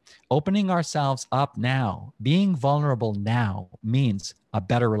outdated. Opening ourselves up now, being vulnerable now, means a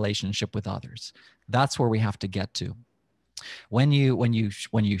better relationship with others. That's where we have to get to. When you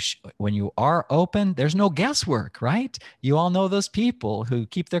are open, there's no guesswork, right? You all know those people who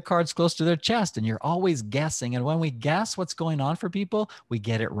keep their cards close to their chest, and you're always guessing. And when we guess what's going on for people, we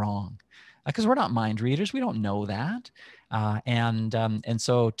get it wrong, because we're not mind readers. We don't know that. And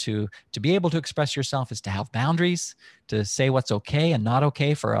so to be able to express yourself is to have boundaries, to say what's okay and not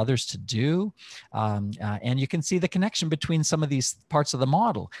okay for others to do. And you can see the connection between some of these parts of the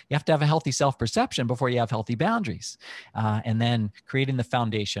model. You have to have a healthy self-perception before you have healthy boundaries. And then creating the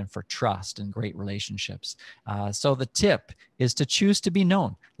foundation for trust and great relationships. So the tip is to choose to be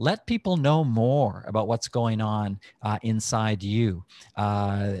known. Let people know more about what's going on inside you.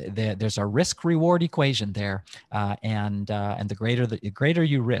 There's a risk-reward equation there, and the greater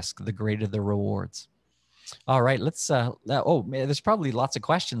you risk, the greater the rewards. All right, let's. There's probably lots of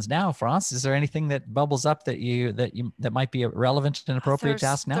questions now, France. Is there anything that bubbles up that might be relevant and appropriate to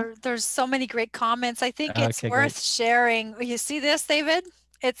ask now? There's so many great comments. I think it's worth sharing. You see this, David?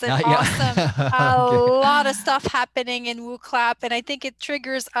 It's an awesome, yeah. a lot of stuff happening in WooClap, and I think it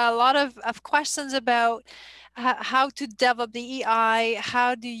triggers a lot of questions about how to develop the EI.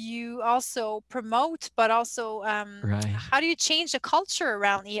 How do you also promote, but also how do you change the culture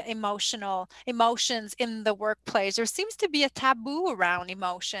around emotions in the workplace? There seems to be a taboo around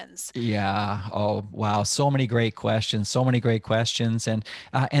emotions. Yeah. Oh, wow. So many great questions. And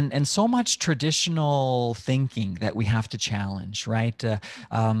so much traditional thinking that we have to challenge, right? The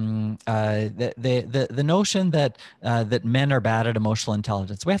notion that men are bad at emotional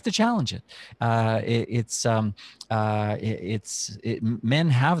intelligence, we have to challenge it. Men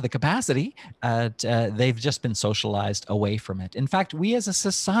have the capacity. They've just been socialized away from it. In fact, we as a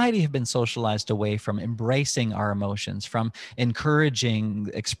society have been socialized away from embracing our emotions, from encouraging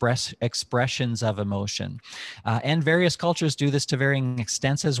expressions of emotion. And various cultures do this to varying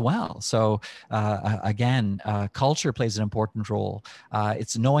extents as well. So again, culture plays an important role.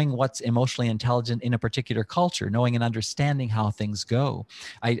 It's knowing what's emotionally intelligent in a particular culture, knowing and understanding how things go.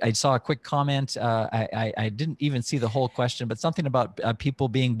 I saw a quick comment. I didn't even see the whole question, but something about people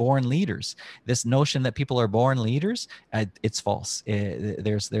being born leaders. This notion that people are born leaders, it's false.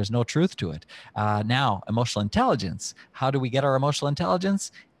 There's no truth to it. Now, emotional intelligence. How do we get our emotional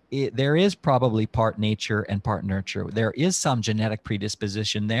intelligence? there is probably part nature and part nurture. There is some genetic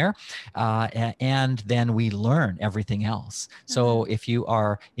predisposition there, and then we learn everything else. So if you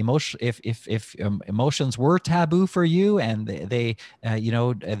are if emotions were taboo for you, and the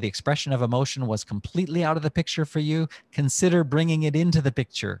expression of emotion was completely out of the picture for you, consider bringing it into the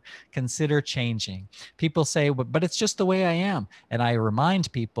picture. Consider changing. People say, but it's just the way I am. And I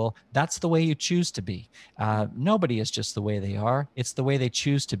remind people, that's the way you choose to be. Nobody is just the way they are. It's the way they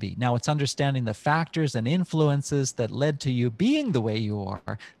choose to be. Now, it's understanding the factors and influences that led to you being the way you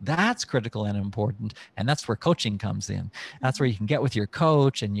are. That's critical and important. And that's where coaching comes in. That's where you can get with your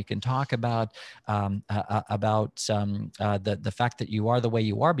coach and you can talk about the fact that you are the way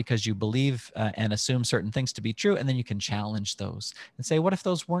you are because you believe and assume certain things to be true. And then you can challenge those and say, what if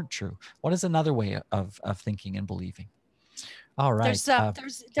those weren't true? What is another way of thinking and believing? All right.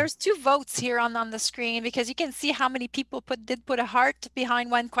 There's 2 votes here on the screen because you can see how many people did put a heart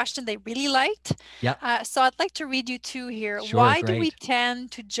behind one question they really liked. Yeah. So I'd like to read you 2 here. Sure, Why do we great.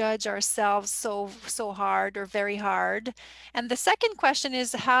 tend to judge ourselves so hard or very hard? And the second question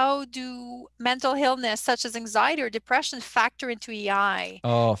is, how do mental illness such as anxiety or depression factor into EI?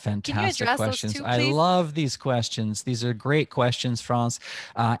 Oh, Can you fantastic address those questions. 2, I please? love these questions. These are great questions, France.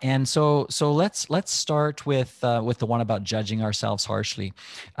 And so let's start with the one about judging ourselves harshly.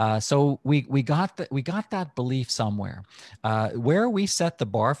 So we got that belief somewhere. Where we set the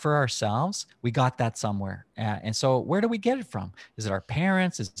bar for ourselves, we got that somewhere. And so where do we get it from? Is it our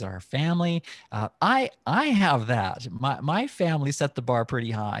parents? Is it our family? I have that. My family set the bar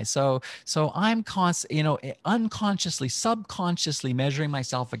pretty high. So I'm unconsciously, subconsciously measuring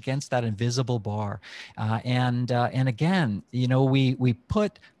myself against that invisible bar. And again, we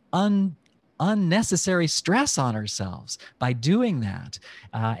put unnecessary stress on ourselves by doing that.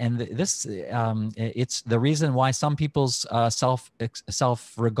 It's the reason why some people's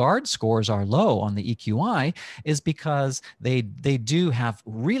self-regard scores are low on the EQI is because they do have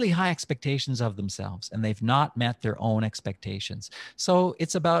really high expectations of themselves and they've not met their own expectations. So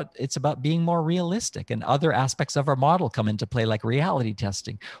it's about being more realistic, and other aspects of our model come into play, like reality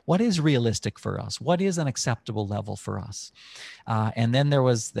testing. What is realistic for us? What is an acceptable level for us? And then there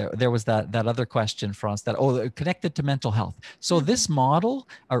was that other question for us that connected to mental health. So this model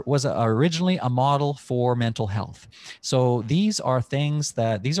was originally a model for mental health. So these are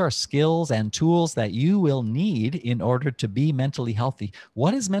skills and tools that you will need in order to be mentally healthy.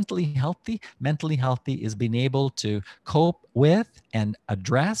 What is mentally healthy? Mentally healthy is being able to cope with and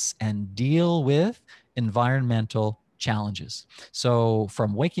address and deal with environmental challenges. So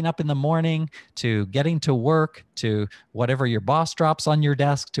from waking up in the morning to getting to work to whatever your boss drops on your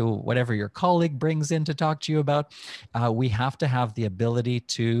desk to whatever your colleague brings in to talk to you about, we have to have the ability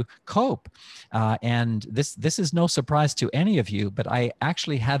to cope. And this is no surprise to any of you, but I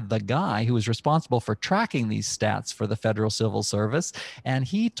actually had the guy who was responsible for tracking these stats for the Federal Civil Service, and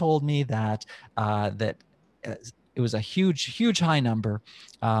he told me that it was a huge high number.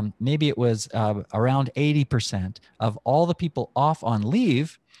 Maybe it was around 80% of all the people off on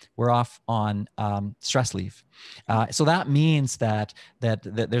leave were off on stress leave. So that means that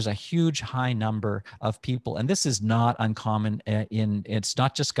there's a huge high number of people, and this is not uncommon it's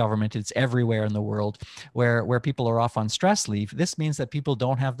not just government, it's everywhere in the world where people are off on stress leave. This means that people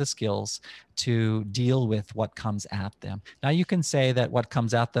don't have the skills to deal with what comes at them. Now you can say that what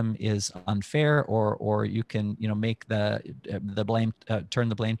comes at them is unfair, or you can make the blame, turn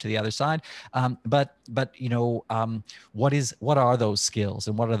the blame to the other side. But what are those skills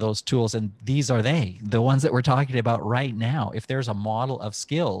and what are those tools? And these are the ones that we're talking about right now. If there's a model of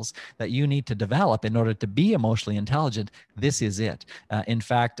skills that you need to develop in order to be emotionally intelligent, this is it. In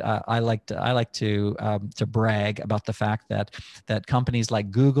fact, I like to brag about the fact that companies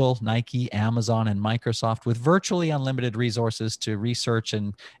like Google, Nike, Amazon, and Microsoft, with virtually unlimited resources to research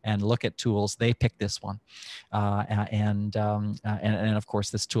and look at tools, they pick this one. And of course,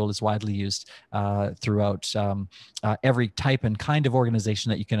 this tool is widely used throughout every type and kind of organization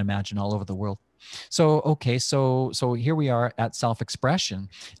that you can imagine all over the world. So here we are at self-expression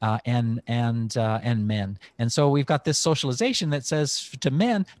and men, and so we've got this socialization that says to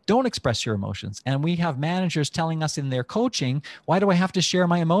men, don't express your emotions, and we have managers telling us in their coaching, why do I have to share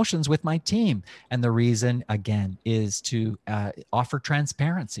my emotions with my team? And the reason, again, is to offer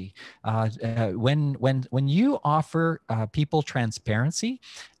transparency. When you offer people transparency,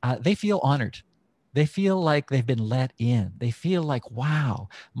 they feel honored. They feel like they've been let in. They feel like, wow,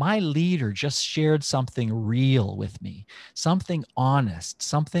 my leader just shared something real with me, something honest,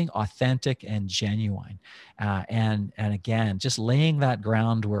 something authentic and genuine. And again, just laying that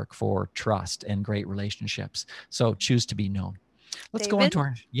groundwork for trust and great relationships. So choose to be known. let's go on David, to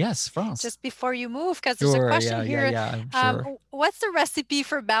our, yes, France. just before you move, because there's a Sure. question Yeah. Yeah. here. Yeah. I'm sure. What's the recipe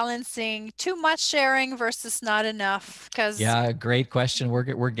for balancing too much sharing versus not enough? Because Yeah, great question.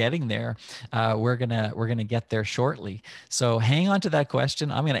 We're getting there. We're gonna get there shortly. So hang on to that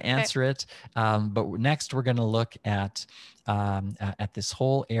question. I'm gonna okay, answer it. But next we're gonna look at this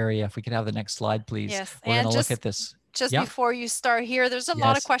whole area. If we could have the next slide, please. yes, We're and gonna look at this. just Yeah. before you start here, there's a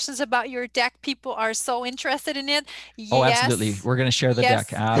lot of Yes. questions about your deck. People are so interested in it. Oh, absolutely. Yes, We're gonna share the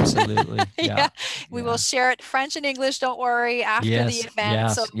deck. yes, Absolutely. Yeah. yeah, we will Yeah. share it French and English. Don't worry after the Yes,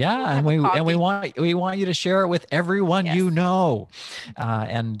 event, so yes, yeah, you'll and have a we copy. want you to share it with everyone Yes. you know,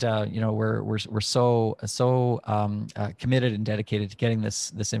 and you know we're committed and dedicated to getting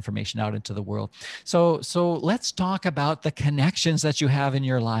this information out into the world. So let's talk about the connections that you have in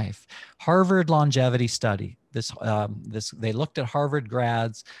your life. Harvard longevity study. This they looked at Harvard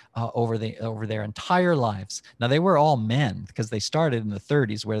grads over their entire lives. Now they were all men because they started in the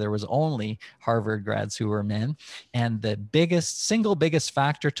 30s where there was only Harvard grads who were men, and the single biggest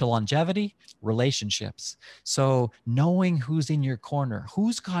factor to longevity, relationships. So knowing who's in your corner,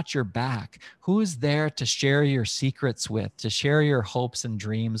 who's got your back, who's there to share your secrets with, to share your hopes and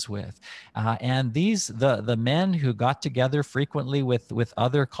dreams with. And the men who got together frequently with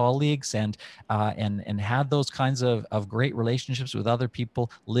other colleagues and had those kinds of great relationships with other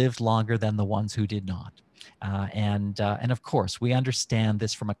people lived longer than the ones who did not. And of course, we understand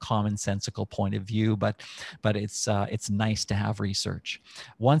this from a commonsensical point of view, but it's nice to have research.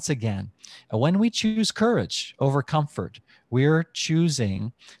 Once again, when we choose courage over comfort, we're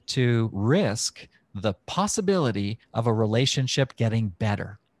choosing to risk the possibility of a relationship getting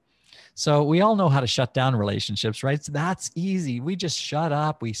better. So we all know how to shut down relationships, right? So that's easy. We just shut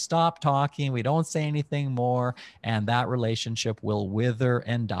up, we stop talking, we don't say anything more, and that relationship will wither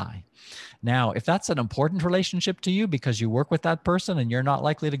and die. Now, if that's an important relationship to you because you work with that person and you're not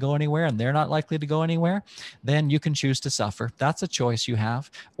likely to go anywhere and they're not likely to go anywhere, then you can choose to suffer. That's a choice you have,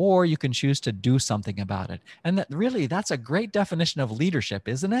 or you can choose to do something about it. And that's a great definition of leadership,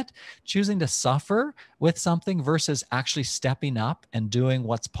 isn't it? Choosing to suffer with something versus actually stepping up and doing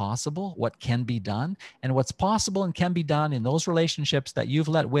what's possible, what can be done. And what's possible and can be done in those relationships that you've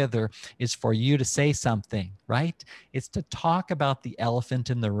let wither is for you to say something, right? It's to talk about the elephant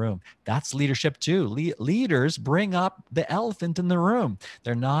in the room. That's leadership too. Leaders bring up the elephant in the room.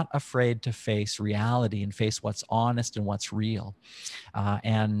 They're not afraid to face reality and face what's honest and what's real.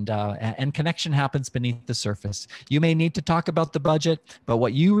 And connection happens beneath the surface. You may need to talk about the budget, but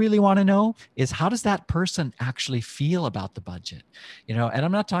what you really want to know is how does that person actually feel about the budget? You know, and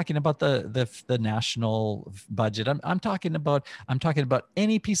I'm not talking about the national budget. I'm talking about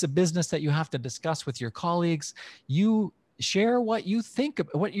any piece of business that you have to discuss with your colleagues. You share what you think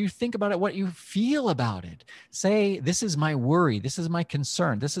about it, what you feel about it. Say, this is my worry, this is my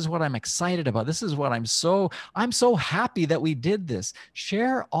concern, this is what I'm excited about, this is what I'm so happy that we did this.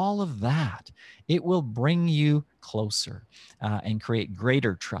 Share all of that. It will bring you closer and create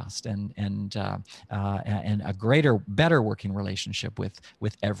greater trust and a better working relationship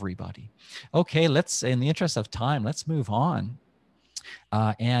with everybody. Okay, let's, in the interest of time, let's move on.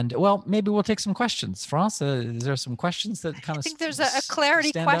 And well, maybe we'll take some questions. France, is there some questions that kind I of think there's a clarity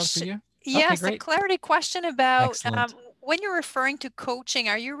stand out for question. you? Okay, Yes, a great. clarity question about Excellent. when you're referring to coaching,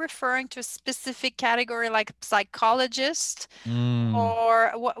 are you referring to a specific category like psychologist, Mm.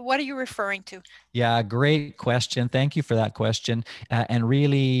 or what are you referring to? Yeah, great question. Thank you for that question. And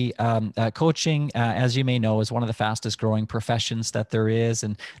really, coaching, as you may know, is one of the fastest growing professions that there is.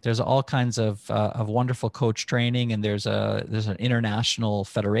 And there's all kinds of wonderful coach training. And there's an international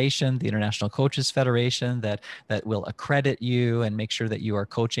federation, the International Coaches Federation, that will accredit you and make sure that you are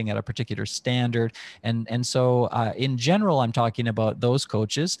coaching at a particular standard. And so, in general, I'm talking about those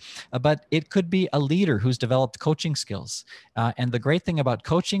coaches, but it could be a leader who's developed coaching skills. And the great thing about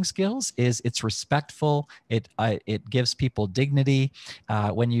coaching skills is it's respectful. It gives people dignity.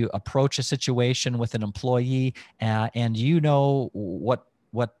 When you approach a situation with an employee and you know what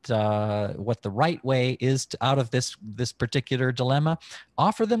the right way is out of this particular dilemma,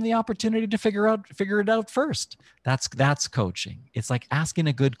 offer them the opportunity to figure it out first. That's coaching. It's like asking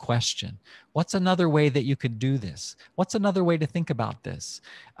a good question. What's another way that you could do this? What's another way to think about this?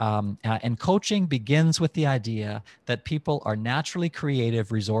 And coaching begins with the idea that people are naturally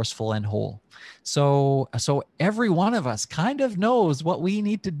creative, resourceful, and whole. So every one of us kind of knows what we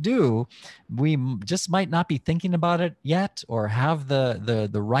need to do. We just might not be thinking about it yet or have the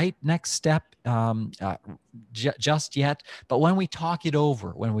right next step just yet. But when we talk it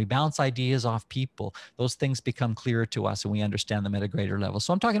over, when we bounce ideas off people, those things become clearer to us and we understand them at a greater level.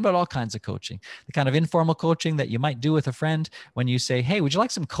 So I'm talking about all kinds of coaching, the kind of informal coaching that you might do with a friend when you say, hey, would you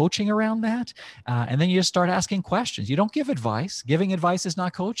like some coaching around that? And then you just start asking questions. You don't give advice. Giving advice is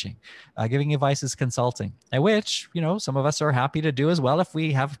not coaching. Giving advice is consulting, at which, some of us are happy to do as well. If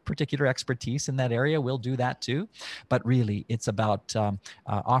we have particular expertise in that area, we'll do that too. But really, it's about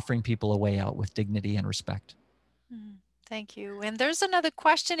offering people a way out with dignity and respect. Thank you. And there's another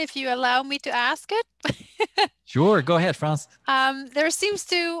question, if you allow me to ask it. Sure. Go ahead, Franz. There seems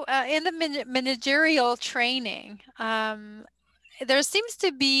to, in the managerial training, there seems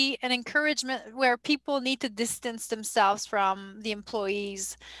to be an encouragement where people need to distance themselves from the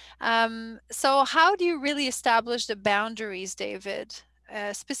employees. So how do you really establish the boundaries, David?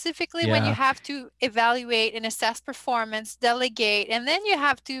 Specifically when you have to evaluate and assess performance, delegate, and then you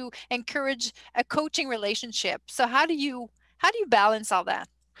have to encourage a coaching relationship. So how do you balance all that?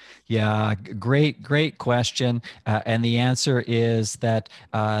 Yeah, great question. And the answer is that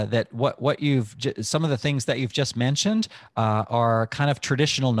some of the things that you've just mentioned are kind of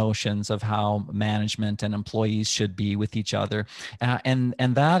traditional notions of how management and employees should be with each other, and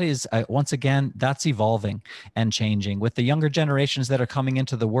that is once again, that's evolving and changing with the younger generations that are coming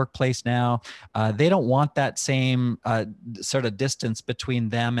into the workplace now. They don't want that same sort of distance between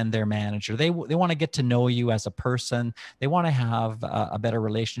them and their manager. They want to get to know you as a person. They want to have a better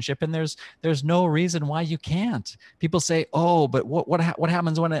relationship. And there's no reason why you can't. People say, "Oh, but what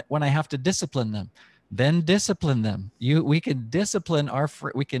happens when I have to discipline them?" Then discipline them. We can discipline our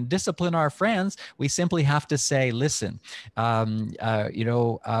friends. We simply have to say, "Listen, I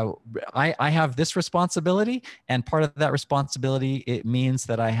have this responsibility, and part of that responsibility, it means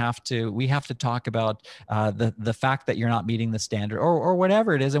that we have to talk about the fact that you're not meeting the standard, or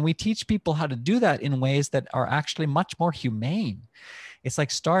whatever it is." And we teach people how to do that in ways that are actually much more humane. It's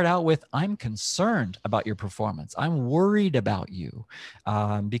like, start out with, I'm concerned about your performance. I'm worried about you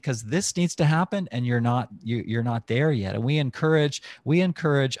because this needs to happen and you're not there yet. And we encourage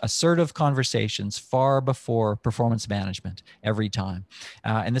assertive conversations far before performance management every time.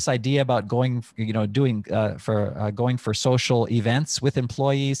 And this idea about going for social events with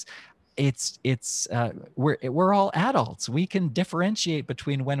employees, we're all adults. We can differentiate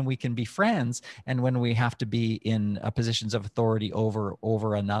between when we can be friends and when we have to be in positions of authority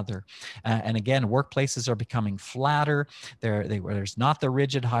over another. And again, workplaces are becoming flatter. There's not the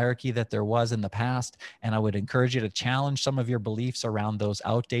rigid hierarchy that there was in the past. And I would encourage you to challenge some of your beliefs around those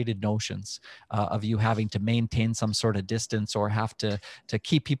outdated notions of you having to maintain some sort of distance or have to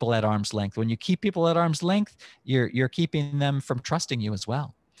keep people at arm's length. When you keep people at arm's length, you're keeping them from trusting you as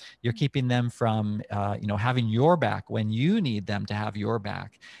well. You're keeping them from, having your back when you need them to have your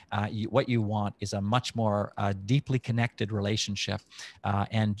back. What you want is a much more deeply connected relationship.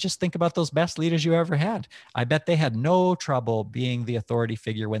 And just think about those best leaders you ever had. I bet they had no trouble being the authority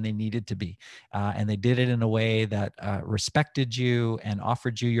figure when they needed to be. And they did it in a way that respected you and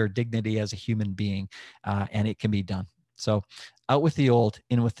offered you your dignity as a human being. And it can be done. So out with the old,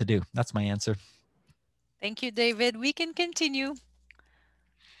 in with the new. That's my answer. Thank you, David. We can continue.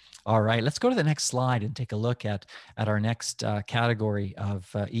 All right, let's go to the next slide and take a look at our next category of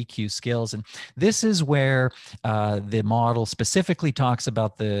EQ skills. And this is where the model specifically talks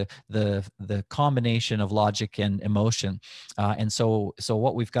about the combination of logic and emotion. And so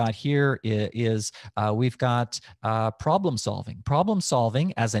what we've got here is we've got problem solving. Problem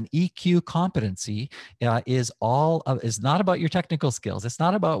solving as an EQ competency is not about your technical skills. It's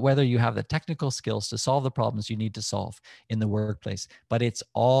not about whether you have the technical skills to solve the problems you need to solve in the workplace, but it's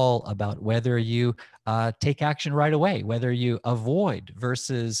all about whether you take action right away, whether you avoid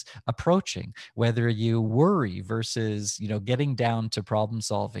versus approaching, whether you worry versus getting down to problem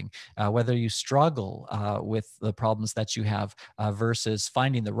solving, whether you struggle with the problems that you have versus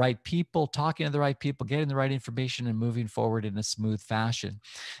finding the right people, talking to the right people, getting the right information, and moving forward in a smooth fashion.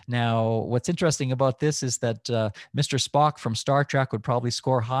 Now, what's interesting about this is that Mr. Spock from Star Trek would probably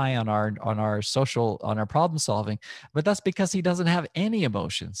score high on our problem solving, but that's because he doesn't have any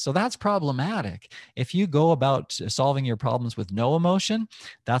emotions. So that's problematic. If you go about solving your problems with no emotion,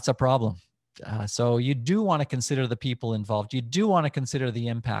 that's a problem. So you do want to consider the people involved. You do want to consider the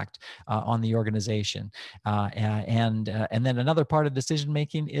impact on the organization. And then another part of decision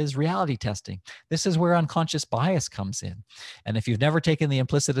making is reality testing. This is where unconscious bias comes in. And if you've never taken the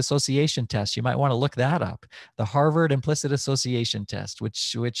implicit association test, you might want to look that up. The Harvard implicit association test,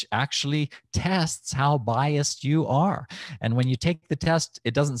 which actually tests how biased you are. And when you take the test,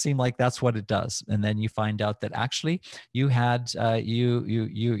 it doesn't seem like that's what it does. And then you find out that actually you had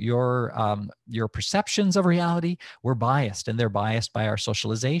your your perceptions of reality, we're biased, and they're biased by our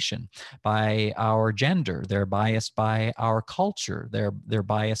socialization, by our gender, they're biased by our culture, they're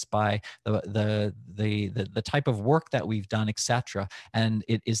biased by the type of work that we've done, etc. And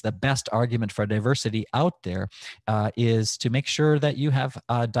it is the best argument for diversity out there, is to make sure that you have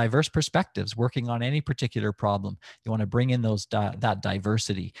diverse perspectives working on any particular problem. You want to bring in that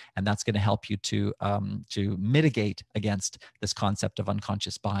diversity, and that's going to help you to mitigate against this concept of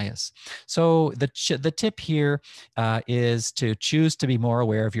unconscious bias. So the tip here is to choose to be more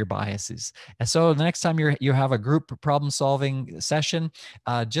aware of your biases. And so the next time you have a group problem solving session,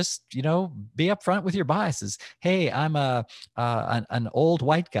 just be upfront with your biases. Hey, I'm an old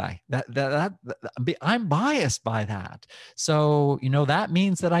white guy. I'm biased by that. So that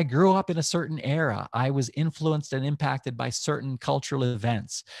means that I grew up in a certain era. I was influenced and impacted by certain cultural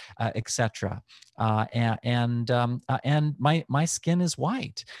events, etc. And my skin is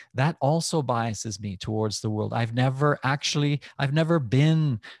white. That also biases me towards the world. I've never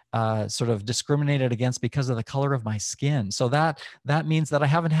been sort of discriminated against because of the color of my skin. So that means that I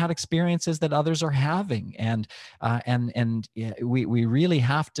haven't had experiences that others are having, and we really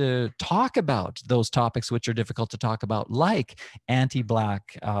have to talk about those topics which are difficult to talk about, like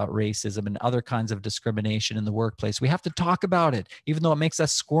anti-Black racism and other kinds of discrimination in the workplace. We have to talk about it, even though it makes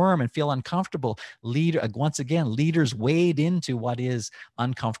us squirm and feel uncomfortable. Once again, leaders wade into what is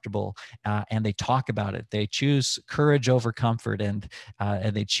uncomfortable, and they talk about it. They choose courage over comfort, and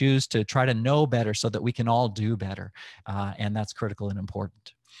they choose to try to know better so that we can all do better, and that's critical and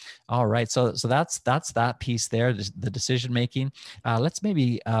important. All right, so that's that piece there, the decision making. Let's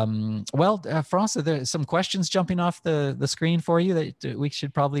maybe, France, are there some questions jumping off the screen for you that we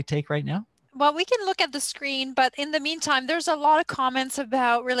should probably take right now? Well, we can look at the screen, but in the meantime, there's a lot of comments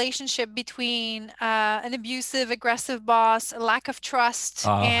about relationship between an abusive, aggressive boss, a lack of trust,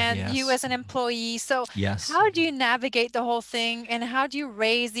 and yes. you as an employee. So yes. How do you navigate the whole thing, and how do you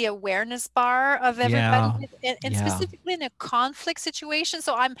raise the awareness bar of everybody, and specifically in a conflict situation?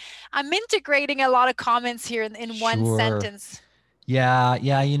 So I'm integrating a lot of comments here in one sentence. Yeah.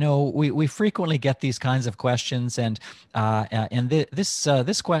 We frequently get these kinds of questions, and my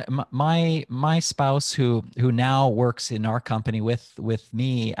spouse who now works in our company with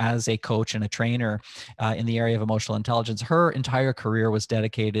me as a coach and a trainer in the area of emotional intelligence. Her entire career was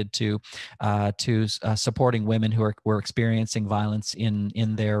dedicated to supporting women who were experiencing violence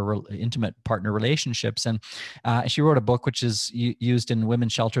in their intimate partner relationships, and she wrote a book which is used in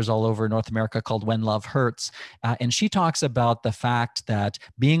women's shelters all over North America called When Love Hurts, and she talks about the fact that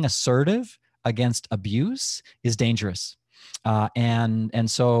being assertive against abuse is dangerous. And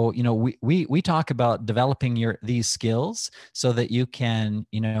so we talk about developing these skills so that you can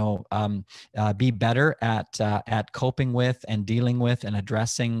be better at coping with and dealing with and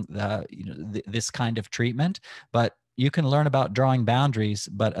addressing this kind of treatment. But you can learn about drawing boundaries,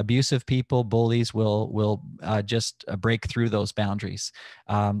 but abusive people, bullies will just break through those boundaries.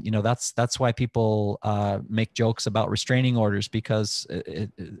 That's why people make jokes about restraining orders, because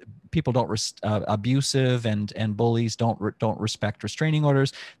people don't abusive and bullies don't respect restraining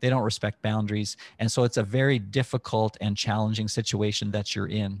orders. They don't respect boundaries, and so it's a very difficult and challenging situation that you're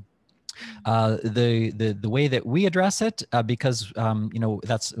in. The way that we address it, because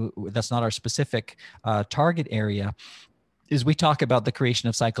that's not our specific target area, is we talk about the creation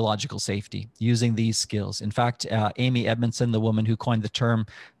of psychological safety using these skills. In fact, Amy Edmondson, the woman who coined the term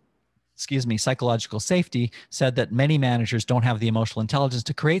psychological safety, said that many managers don't have the emotional intelligence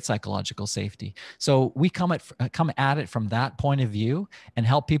to create psychological safety. So we come at it from that point of view and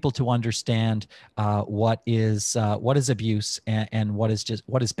help people to understand what is abuse, and what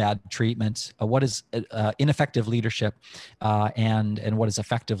is bad treatment, what is ineffective leadership, and what is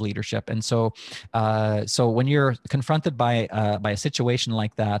effective leadership. And so when you're confronted by a situation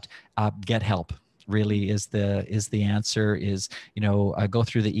like that, get help. Really is the answer. Go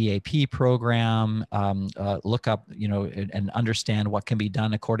through the EAP program, look up and understand what can be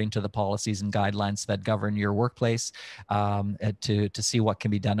done according to the policies and guidelines that govern your workplace, to see what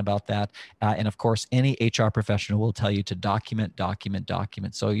can be done about that. And of course, any HR professional will tell you to document.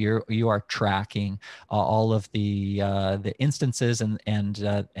 So you are tracking all of the instances and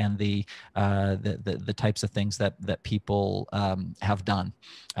the types of things that people have done,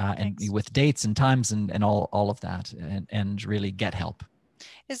 and with dates and times and all of that, and really get help.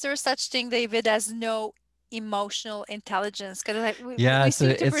 Is there such thing, David, as no emotional intelligence? Because we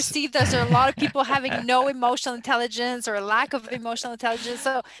seem to perceive that there are a lot of people having no emotional intelligence or a lack of emotional intelligence.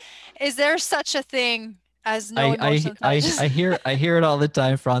 So is there such a thing? as no emotional intelligence. I hear it all the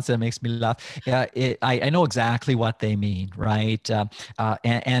time, Franz. It makes me laugh. Yeah, I know exactly what they mean, right?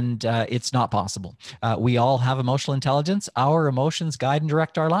 It's not possible. We all have emotional intelligence. Our emotions guide and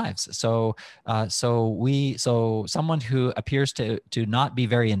direct our lives. So someone who appears to not be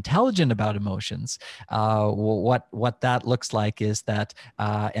very intelligent about emotions, what that looks like is that,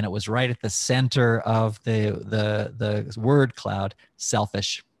 and it was right at the center of the word cloud,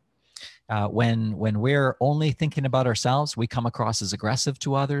 selfish. When we're only thinking about ourselves, we come across as aggressive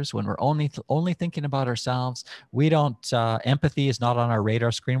to others. When we're only thinking about ourselves, we don't. Empathy is not on our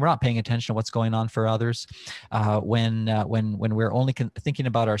radar screen. We're not paying attention to what's going on for others. When we're only thinking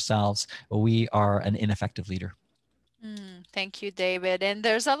about ourselves, we are an ineffective leader. Thank you, David. And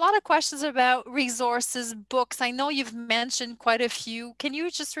there's a lot of questions about resources, books. I know you've mentioned quite a few. Can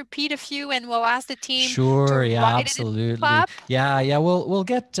you just repeat a few and we'll ask the team to Sure. Yeah. write it in Absolutely. clap? Yeah. Yeah. We'll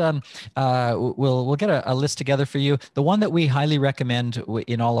get we'll get a list together for you. The one that we highly recommend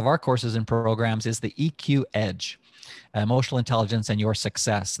in all of our courses and programs is the EQ Edge. Emotional intelligence and your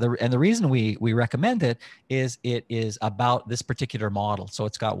success. And the reason we recommend it is about this particular model. So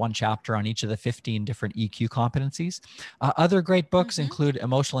it's got one chapter on each of the 15 different EQ competencies. Other great books include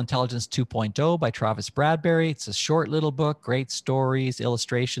Emotional Intelligence 2.0 by Travis Bradberry. It's a short little book, great stories,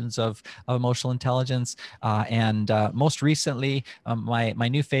 illustrations of emotional intelligence. And most recently, my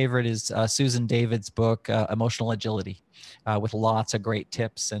new favorite is Susan David's book, Emotional Agility. With lots of great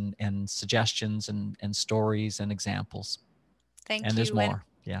tips and suggestions and stories and examples. Thank And there's you. And more.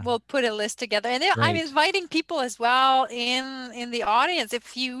 Yeah. we'll put a list together. And then I'm Great. inviting people as well in the audience.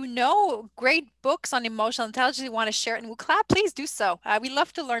 If you know great books on emotional intelligence, you want to share it in clap, please do so. We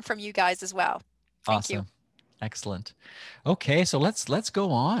love to learn from you guys as well. Thank you. Awesome. Excellent. Okay, so let's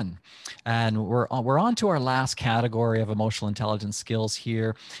go on, and we're on to our last category of emotional intelligence skills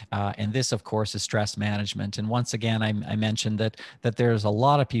here, and this, of course, is stress management. And once again, I mentioned that there's a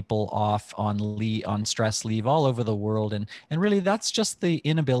lot of people off on stress leave all over the world, and really that's just the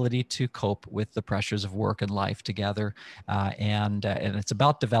inability to cope with the pressures of work and life together, and it's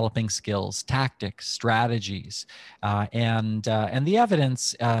about developing skills, tactics, strategies, and the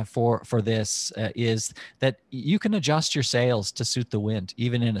evidence for this is that you can adjust your sails to suit the wind,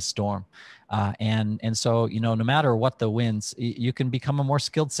 even in a storm. And so, no matter what the winds, you can become a more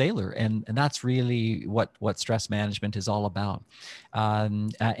skilled sailor. And that's really what stress management is all about.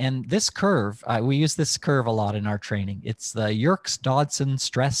 And this curve, we use this curve a lot in our training. It's the Yerkes-Dodson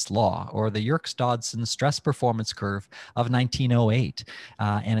stress law, or the Yerkes-Dodson stress performance curve of 1908.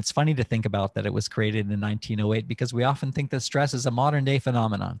 And it's funny to think about that it was created in 1908, because we often think that stress is a modern day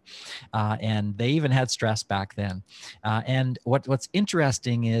phenomenon. And they even had stress back then. And what's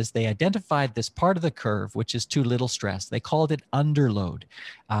interesting is they identified this part of the curve, which is too little stress. They called it underload.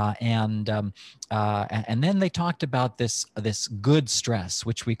 And then they talked about this good stress,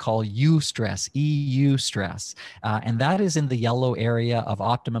 which we call U stress, EU stress. And that is in the yellow area of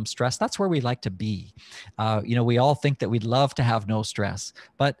optimum stress. That's where we like to be. We all think that we'd love to have no stress.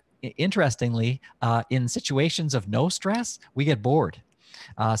 But interestingly, in situations of no stress, we get bored.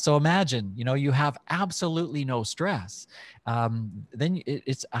 So imagine, you have absolutely no stress. Then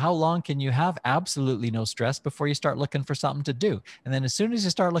it's how long can you have absolutely no stress before you start looking for something to do? And then as soon as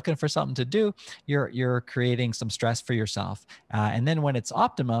you start looking for something to do, you're creating some stress for yourself. And then when it's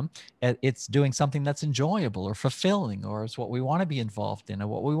optimum, it's doing something that's enjoyable or fulfilling, or it's what we want to be involved in, or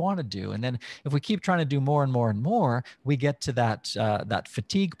what we want to do. And then if we keep trying to do more and more and more, we get to that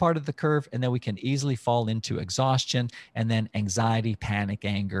fatigue part of the curve, and then we can easily fall into exhaustion, and then anxiety, panic,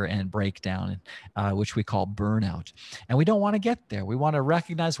 anger, and breakdown, which we call burnout. And we don't want to get there. We want to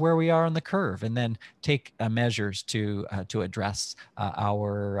recognize where we are on the curve, and then take measures to address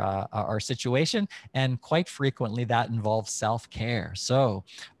our situation. And quite frequently, that involves self-care. So,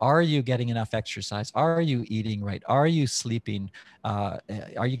 are you getting enough exercise? Are you eating right? Are you sleeping?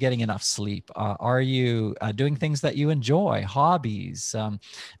 Are you getting enough sleep? Are you doing things that you enjoy? Hobbies,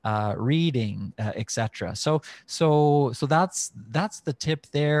 reading, etc. So that's the tip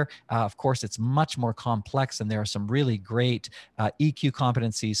there. Of course, it's much more complex, and there are some really great EQ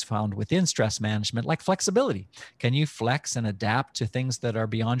competencies found within stress management, like flexibility. Can you flex and adapt to things that are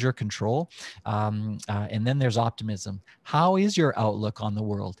beyond your control? And then there's optimism. How is your outlook on the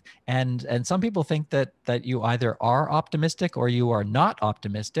world? And some people think that you either are optimistic or you are not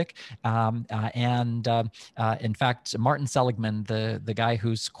optimistic. In fact, Martin Seligman, the guy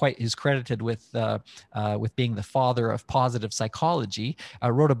who's credited with being the father of positive psychology,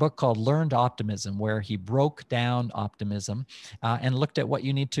 wrote a book called Learned Optimism, where he broke down optimism optimism, and looked at what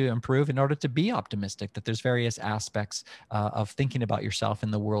you need to improve in order to be optimistic, that there's various aspects of thinking about yourself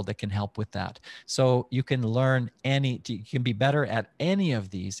in the world that can help with that. So you can you can be better at any of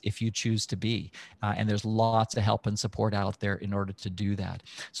these if you choose to be. And there's lots of help and support out there in order to do that.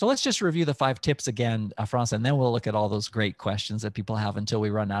 So let's just review the 5 tips again, France, and then we'll look at all those great questions that people have until we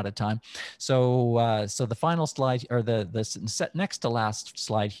run out of time. So, so the final slide, or the next to last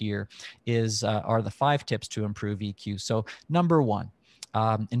slide here, are the 5 tips to improve EQ. So number 1,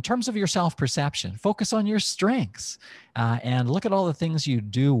 in terms of your self-perception, focus on your strengths, and look at all the things you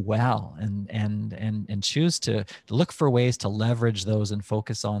do well, and choose to look for ways to leverage those and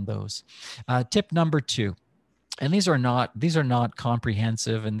focus on those. Tip number 2. And these are not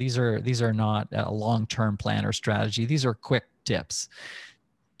comprehensive, and these are not a long-term plan or strategy. These are quick tips.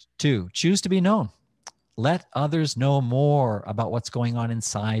 2, choose to be known. Let others know more about what's going on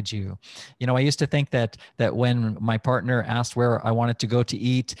inside you. You know, I used to think that when my partner asked where I wanted to go to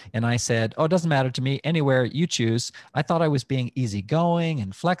eat, and I said, "Oh, it doesn't matter to me, anywhere you choose," I thought I was being easygoing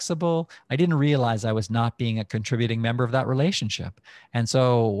and flexible. I didn't realize I was not being a contributing member of that relationship. And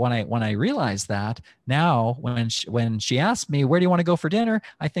so when I realized that, now when she asks me, "Where do you want to go for dinner?"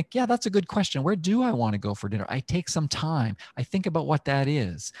 I think, yeah, that's a good question. Where do I want to go for dinner? I take some time. I think about what that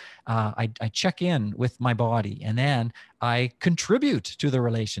is. I check in with my body, and then I contribute to the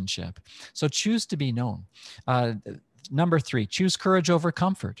relationship. So choose to be known. Number 3, choose courage over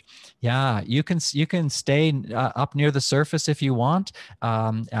comfort. Yeah, you can stay up near the surface if you want,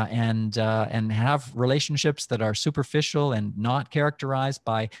 and have relationships that are superficial and not characterized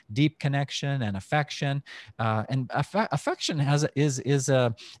by deep connection and affection. And affection is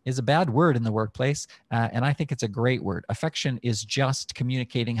a bad word in the workplace, and I think it's a great word. Affection is just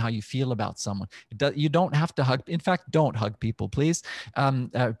communicating how you feel about someone. You don't have to hug. In fact, don't hug people, please,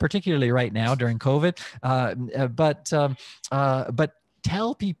 particularly right now during COVID. But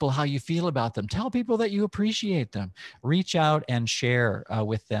tell people how you feel about them. Tell people that you appreciate them. Reach out and share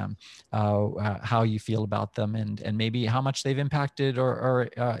with them how you feel about them, and maybe how much they've impacted or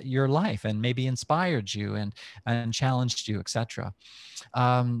your life, and maybe inspired you and challenged you, etc.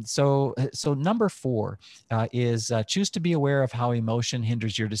 So number 4 is choose to be aware of how emotion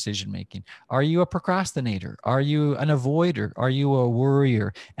hinders your decision making. Are you a procrastinator? Are you an avoider? Are you a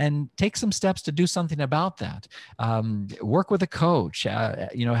worrier? And take some steps to do something about that. Work with a coach.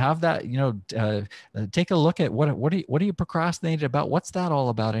 Have that. Take a look at what are you procrastinating about? What's that all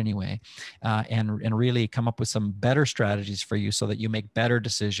about anyway? And really come up with some better strategies for you so that you make better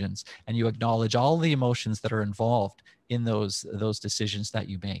decisions and you acknowledge all the emotions that are involved in those decisions that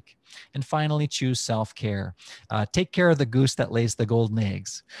you make. And finally, choose self-care. Take care of the goose that lays the golden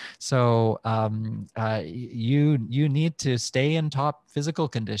eggs. So you need to stay in top physical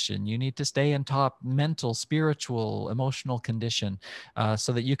condition. You need to stay in top mental, spiritual, emotional condition,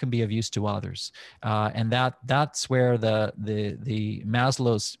 so that you can be of use to others. And that's where the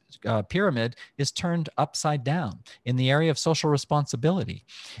Maslow's pyramid is turned upside down in the area of social responsibility.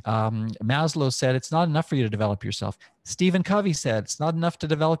 Maslow said it's not enough for you to develop yourself. Stephen Covey said it's not enough to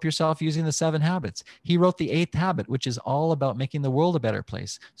develop yourself using the 7 habits. He wrote the 8th habit, which is all about making the world a better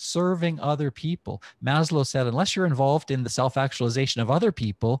place, serving other people. Maslow said, unless you're involved in the self-actualization of other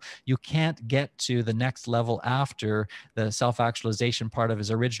people, you can't get to the next level after the self-actualization part of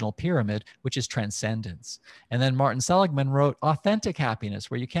his original pyramid, which is transcendence. And then Martin Seligman wrote authentic happiness,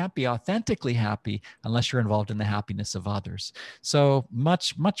 where you can't be authentically happy unless you're involved in the happiness of others. So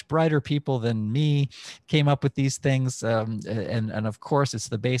much brighter people than me came up with these things. And of course, it's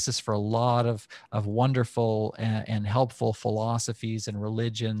the basis for a lot of wonderful and helpful philosophies and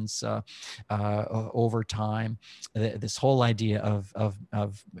religions over time. This whole idea of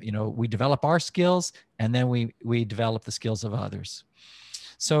we develop our skills, and then we develop the skills of others.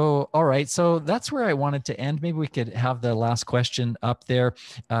 So, all right. So that's where I wanted to end. Maybe we could have the last question up there,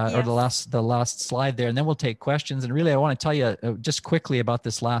 yes, or the last slide there, and then we'll take questions. And really, I want to tell you just quickly about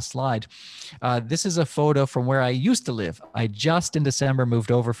this last slide. This is a photo from where I used to live. I just in December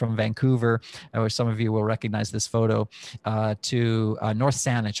moved over from Vancouver, or some of you will recognize this photo, to North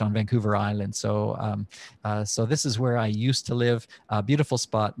Saanich on Vancouver Island. So, so this is where I used to live. A beautiful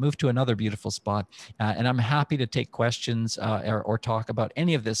spot. Moved to another beautiful spot, and I'm happy to take questions or talk about any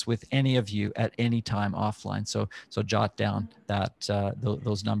any of this with any of you at any time offline. So jot down that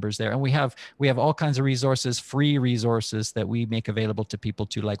those numbers there. And we have all kinds of resources, free resources that we make available to people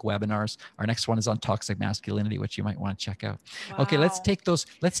too, like webinars. Our next one is on toxic masculinity, which you might want to check out. Okay, let's Wow.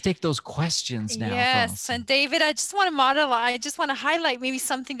 take those questions now, Yes. France. And David, I just want to I just want to highlight maybe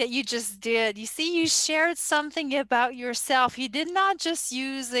something that you just did. You see, you shared something about yourself. You did not just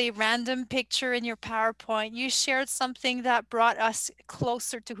use a random picture in your PowerPoint. You shared something that brought us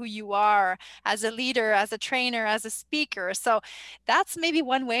closer to who you are as a leader, as a trainer, as a speaker. So that's maybe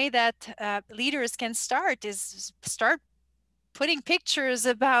one way that leaders can start, is start putting pictures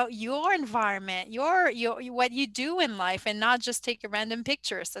about your environment, your what you do in life, and not just take a random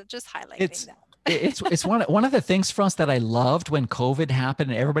picture. So just highlighting It's that. it's one of the things for us that I loved when COVID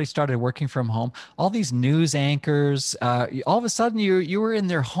happened and everybody started working from home. All these news anchors, all of a sudden you were in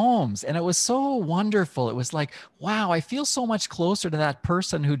their homes, and it was so wonderful. It was like, wow, I feel so much closer to that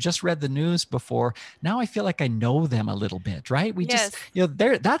person who just read the news before. Now I feel like I know them a little bit, right? We just, Yes.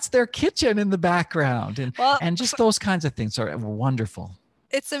 that's their kitchen in the background, Well, and just those kinds of things are wonderful.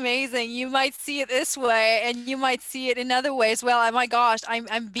 it's amazing. You might see it this way, and you might see it in other ways. Well, oh my gosh,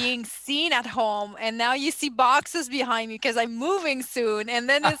 I'm being seen at home, and now you see boxes behind me because I'm moving soon. And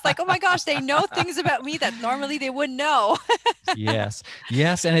then it's like, oh my gosh, they know things about me that normally they wouldn't know. Yes,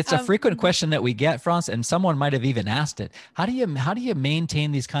 yes, and it's a frequent question that we get, Franz, and someone might have even asked it. How do you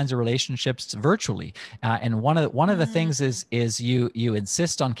maintain these kinds of relationships virtually? And one of the things is you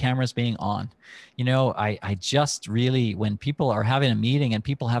insist on cameras being on. I just really, when people are having a meeting and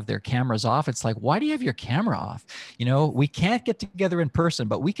people have their cameras off, it's like, why do you have your camera off? We can't get together in person,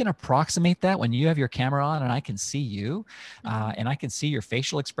 but we can approximate that when you have your camera on and I can see you, and I can see your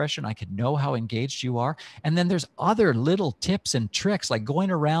facial expression. I can know how engaged you are. And then there's other little tips and tricks, like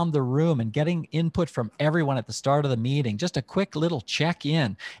going around the room and getting input from everyone at the start of the meeting, just a quick little check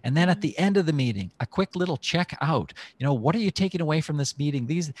in. And then at the end of the meeting, a quick little check out. What are you taking away from this meeting?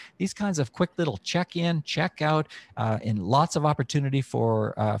 These kinds of quick little check in, check out, and lots of opportunity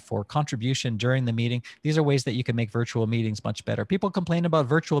for contribution during the meeting. These are ways that you can make virtual meetings much better. People complain about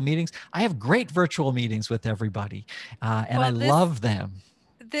virtual meetings. I have great virtual meetings with everybody, and I Well, love them.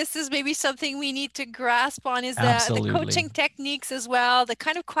 this is maybe something we need to grasp on, is the Absolutely. coaching techniques as well, the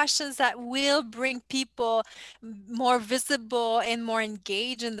kind of questions that will bring people more visible and more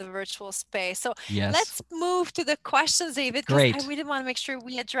engaged in the virtual space. So Yes. let's move to the questions, David, because I Great. really want to make sure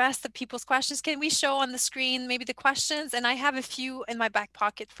we address the people's questions. Can we show on the screen maybe the questions? And I have a few in my back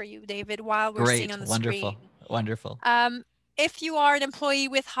pocket for you, David, while we're seeing Great. on the Wonderful. screen. Wonderful. If you are an employee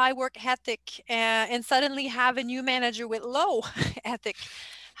with high work ethic and suddenly have a new manager with low ethic,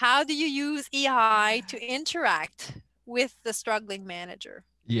 how do you use EI to interact with the struggling manager?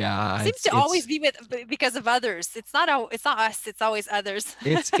 Yeah, Seems to always be because of others. It's not us. It's always others.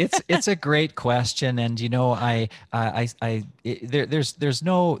 it's a great question, and there's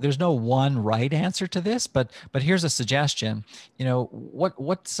no one right answer to this, but here's a suggestion.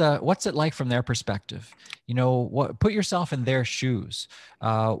 What's it like from their perspective? Put yourself in their shoes.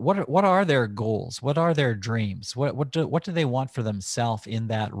 What are their goals? What are their dreams? What do they want for themselves in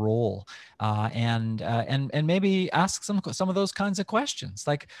that role? And maybe ask some of those kinds of questions,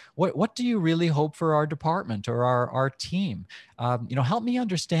 like what do you really hope for our department or our team? Help me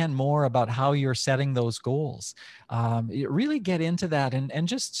understand more about how you're setting those goals. Really get into that and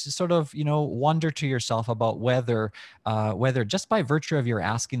just sort of wonder to yourself about whether just by virtue of your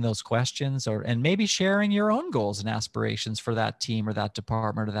asking those questions, and maybe sharing your own goals and aspirations for that team or that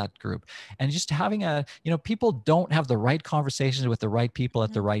department or that group, and just having people don't have the right conversations with the right people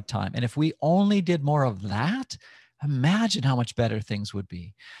at the right time. And if we only did more of that, imagine how much better things would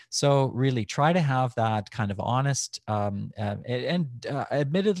be. So really try to have that kind of honest and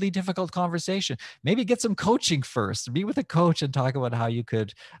admittedly difficult conversation. Maybe get some coaching first. Be with a coach and talk about how you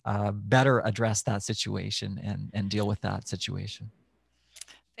could better address that situation and deal with that situation.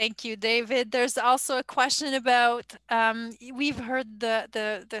 Thank you, David. There's also a question about, we've heard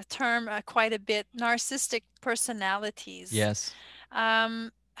the term quite a bit, narcissistic personalities. Yes.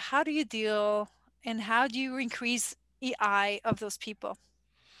 How do you deal and how do you increase EI of those people?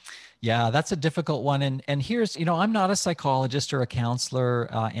 Yeah, that's a difficult one. And here's, I'm not a psychologist or a counselor.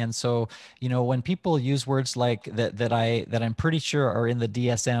 And so, when people use words like that I'm pretty sure are in the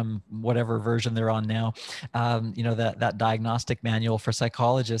DSM, whatever version they're on now, that diagnostic manual for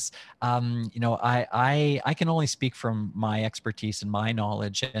psychologists, I can only speak from my expertise and my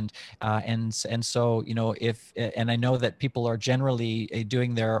knowledge. And so, and I know that people are generally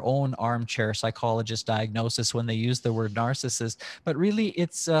doing their own armchair psychologist diagnosis when they use the word narcissist, but really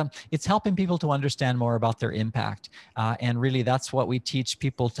it's helping people to understand more about their impact. And really, that's what we teach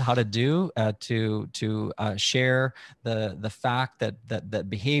people to how to do, to share the fact that the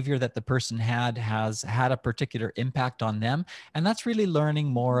behavior that the person has had a particular impact on them. And that's really learning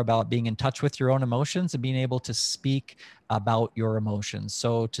more about being in touch with your own emotions and being able to speak about your emotions.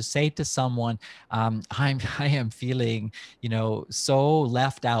 So to say to someone, I am feeling, so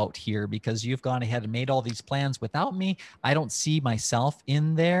left out here because you've gone ahead and made all these plans without me. I don't see myself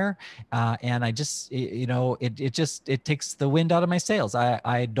in there. And I just, it takes the wind out of my sails.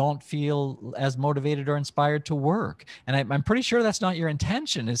 I don't feel as motivated or inspired to work. And I'm pretty sure that's not your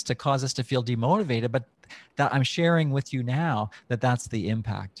intention, is to cause us to feel demotivated, but that I'm sharing with you now that's the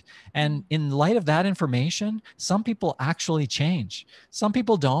impact. And in light of that information, some people actually change. Some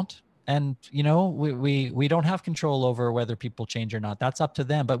people don't. And we don't have control over whether people change or not. That's up to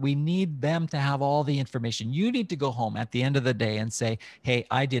them, but we need them to have all the information. You need to go home at the end of the day and say, hey,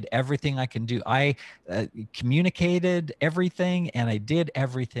 I did everything I can do. I communicated everything and I did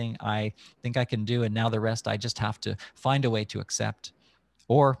everything I think I can do. And now the rest, I just have to find a way to accept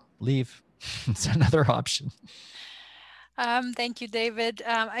or leave. It's another option. Thank you, David.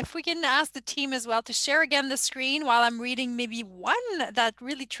 If we can ask the team as well to share again the screen while I'm reading maybe one that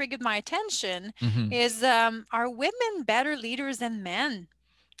really triggered my attention is, are women better leaders than men?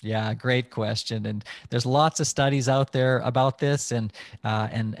 Yeah, great question. And there's lots of studies out there about this, and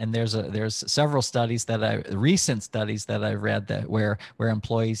there's several studies recent studies that I read that where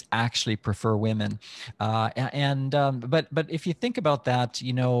employees actually prefer women. But if you think about that,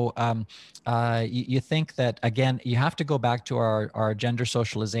 you think that, again, you have to go back to our gender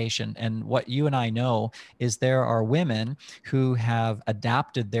socialization. And what you and I know is there are women who have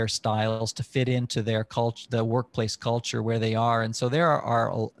adapted their styles to fit into their culture, the workplace culture where they are. And so there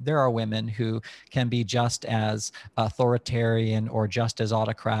are women who can be just as authoritarian or just as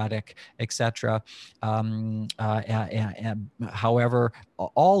autocratic, etc. However,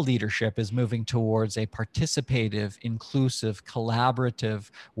 all leadership is moving towards a participative, inclusive,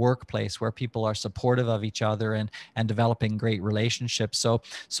 collaborative workplace where people are supportive of each other and developing great relationships.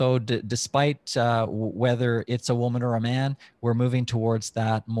 So despite whether it's a woman or a man, we're moving towards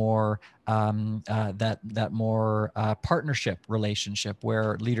that more partnership relationship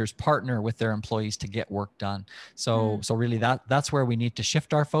where leaders partner with their employees to get work done. So really that's where we need to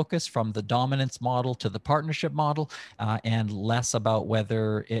shift our focus from the dominance model to the partnership model, and less about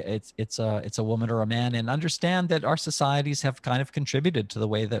whether it's a woman or a man, and understand that our societies have kind of contributed to the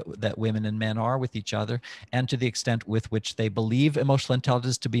way that women and men are with each other, and to the extent with which they believe emotional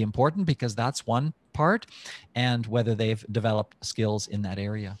intelligence to be important, because that's one part, and whether they've developed skills in that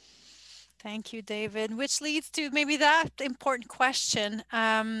area. Thank you, David. Which leads to maybe that important question.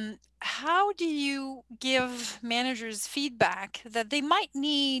 How do you give managers feedback that they might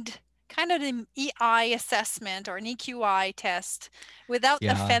need kind of an EI assessment or an EQI test without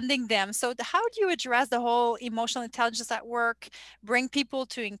offending them? So how do you address the whole emotional intelligence at work, bring people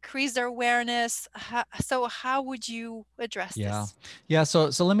to increase their awareness? So how would you address this? Yeah. So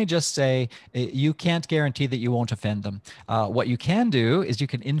let me just say, you can't guarantee that you won't offend them. What you can do is you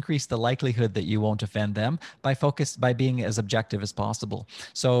can increase the likelihood that you won't offend them by being as objective as possible.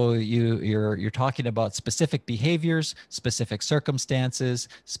 So you're talking about specific behaviors, specific circumstances,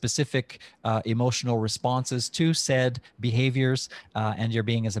 specific emotional responses to said behaviors, and you're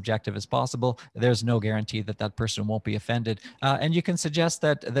being as objective as possible. There's no guarantee that person won't be offended. And you can suggest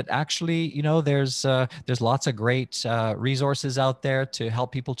that actually, there's lots of great resources out there to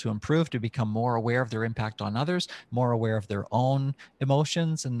help people to improve, to become more aware of their impact on others, more aware of their own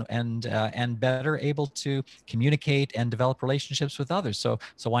emotions, and better able to communicate and develop relationships with others. So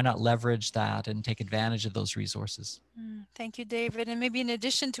why not leverage that and take advantage of those resources? Thank you, David. And maybe in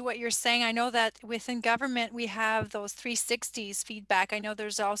addition to what you're saying, I know that within government, we have those 360s feedback. I know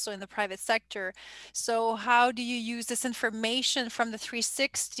there's also in the private sector. So how do you use this information from the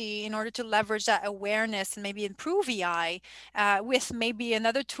 360 in order to leverage that awareness and maybe improve EI with maybe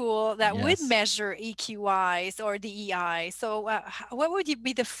another tool that would measure EQIs or the EI? So what would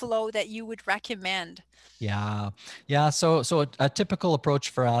be the flow that you would recommend? Yeah. So a typical approach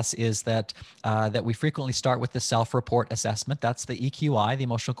for us is that we frequently start with the self-report assessment. That's the EQI, the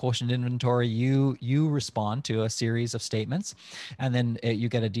emotional quotient inventory. You respond to a series of statements, and then you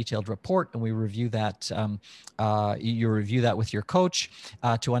get a detailed report, and we review that. You review that with your coach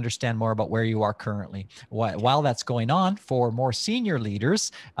to understand more about where you are currently. While that's going on, for more senior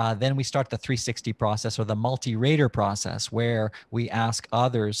leaders, then we start the 360 process, or the multi-rater process, where we ask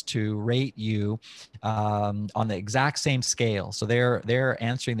others to rate you on the exact same scale. So they're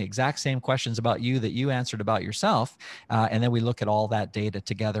answering the exact same questions about you that you answered about yourself. And then we look at all that data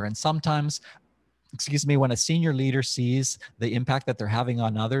together And sometimes, excuse me, when a senior leader sees the impact that they're having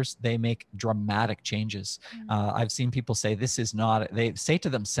on others, they make dramatic changes. I've seen people say, this is not, they say to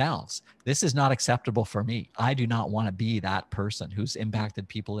themselves, this is not acceptable for me. I do not want to be that person who's impacted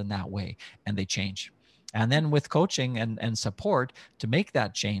people in that way. And they change. And then with coaching and support to make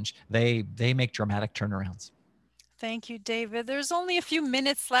that change, they make dramatic turnarounds. Thank you, David. There's only a few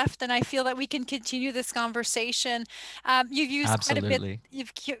minutes left, and I feel that we can continue this conversation. You've used quite a bit, Absolutely.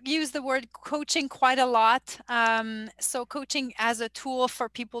 you've used the word coaching quite a lot. So coaching as a tool for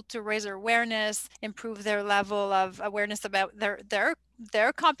people to raise their awareness, improve their level of awareness about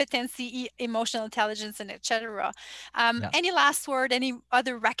their competency, emotional intelligence, and etc. Yeah. Any last word, any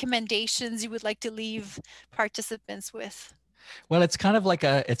other recommendations you would like to leave participants with? Well, it's kind of like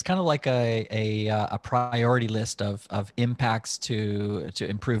a priority list of impacts to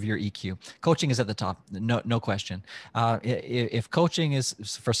improve your EQ. Coaching is at the top, no question. If coaching is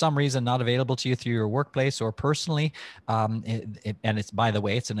for some reason not available to you through your workplace or personally, and it's, by the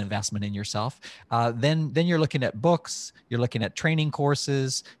way, it's an investment in yourself. Then you're looking at books, you're looking at training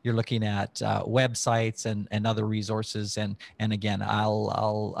courses, you're looking at websites and other resources. And again,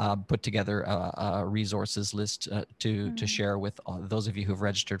 I'll put together a resources list to share with those of you who've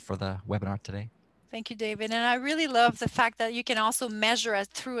registered for the webinar today. Thank you, David. And I really love the fact that you can also measure it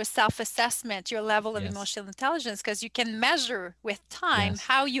through a self-assessment, your level of Yes. emotional intelligence, because you can measure with time Yes.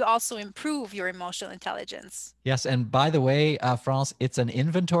 how you also improve your emotional intelligence. Yes, and by the way, France, it's an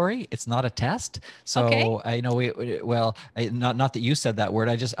inventory. It's not a test. Okay. So I know not that you said that word.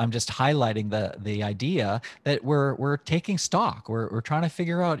 I'm just highlighting the idea that we're taking stock. We're trying to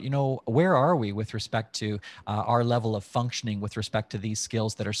figure out, where are we with respect to our level of functioning with respect to these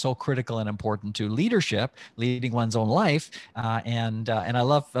skills that are so critical and important to leadership, leading one's own life. And I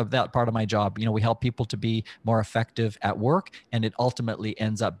love that part of my job. We help people to be more effective at work, and it ultimately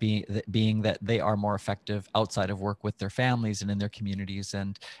ends up being that they are more effective outside of work with their families and in their communities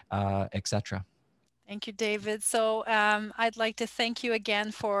and etc. Thank you, David. So I'd like to thank you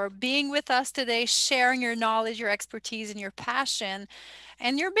again for being with us today, sharing your knowledge, your expertise, and your passion,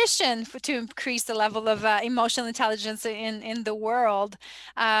 and your mission to increase the level of emotional intelligence in the world.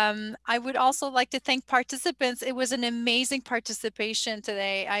 I would also like to thank participants. It was an amazing participation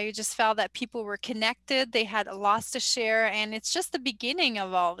today. I just felt that people were connected. They had lots to share, and it's just the beginning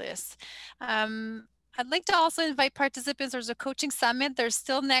of all this. I'd like to also invite participants. There's a coaching summit. There's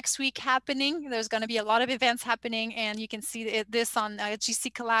still next week happening. There's going to be a lot of events happening, and you can see this on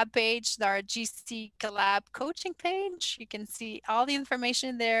GC Collab page, our GC Collab coaching page. You can see all the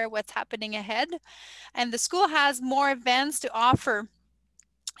information there, what's happening ahead. And the school has more events to offer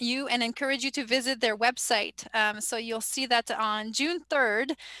you and encourage you to visit their website. So you'll see that on June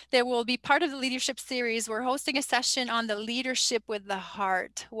 3rd, they will be part of the leadership series. We're hosting a session on the leadership with the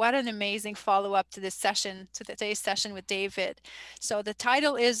heart. What an amazing follow-up to this session, to today's session with David. So the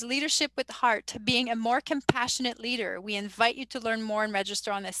title is Leadership with Heart, Being a More Compassionate Leader. We invite you to learn more and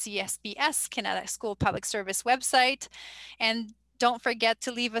register on the CSBS, Canada School Public Service website. And don't forget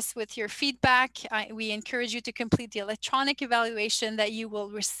to leave us with your feedback. We encourage you to complete the electronic evaluation that you will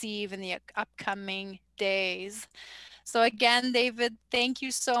receive in the upcoming days. So again, David, thank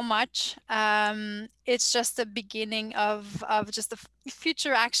you so much. It's just the beginning of just the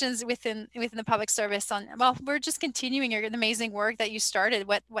future actions within the public service. Well, we're just continuing your amazing work that you started.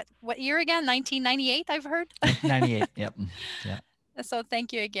 What year again? 1998, I've heard. 1998. Yep. Yeah. So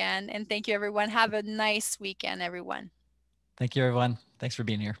thank you again, and thank you, everyone. Have a nice weekend, everyone. Thank you, everyone. Thanks for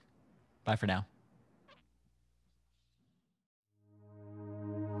being here. Bye for now.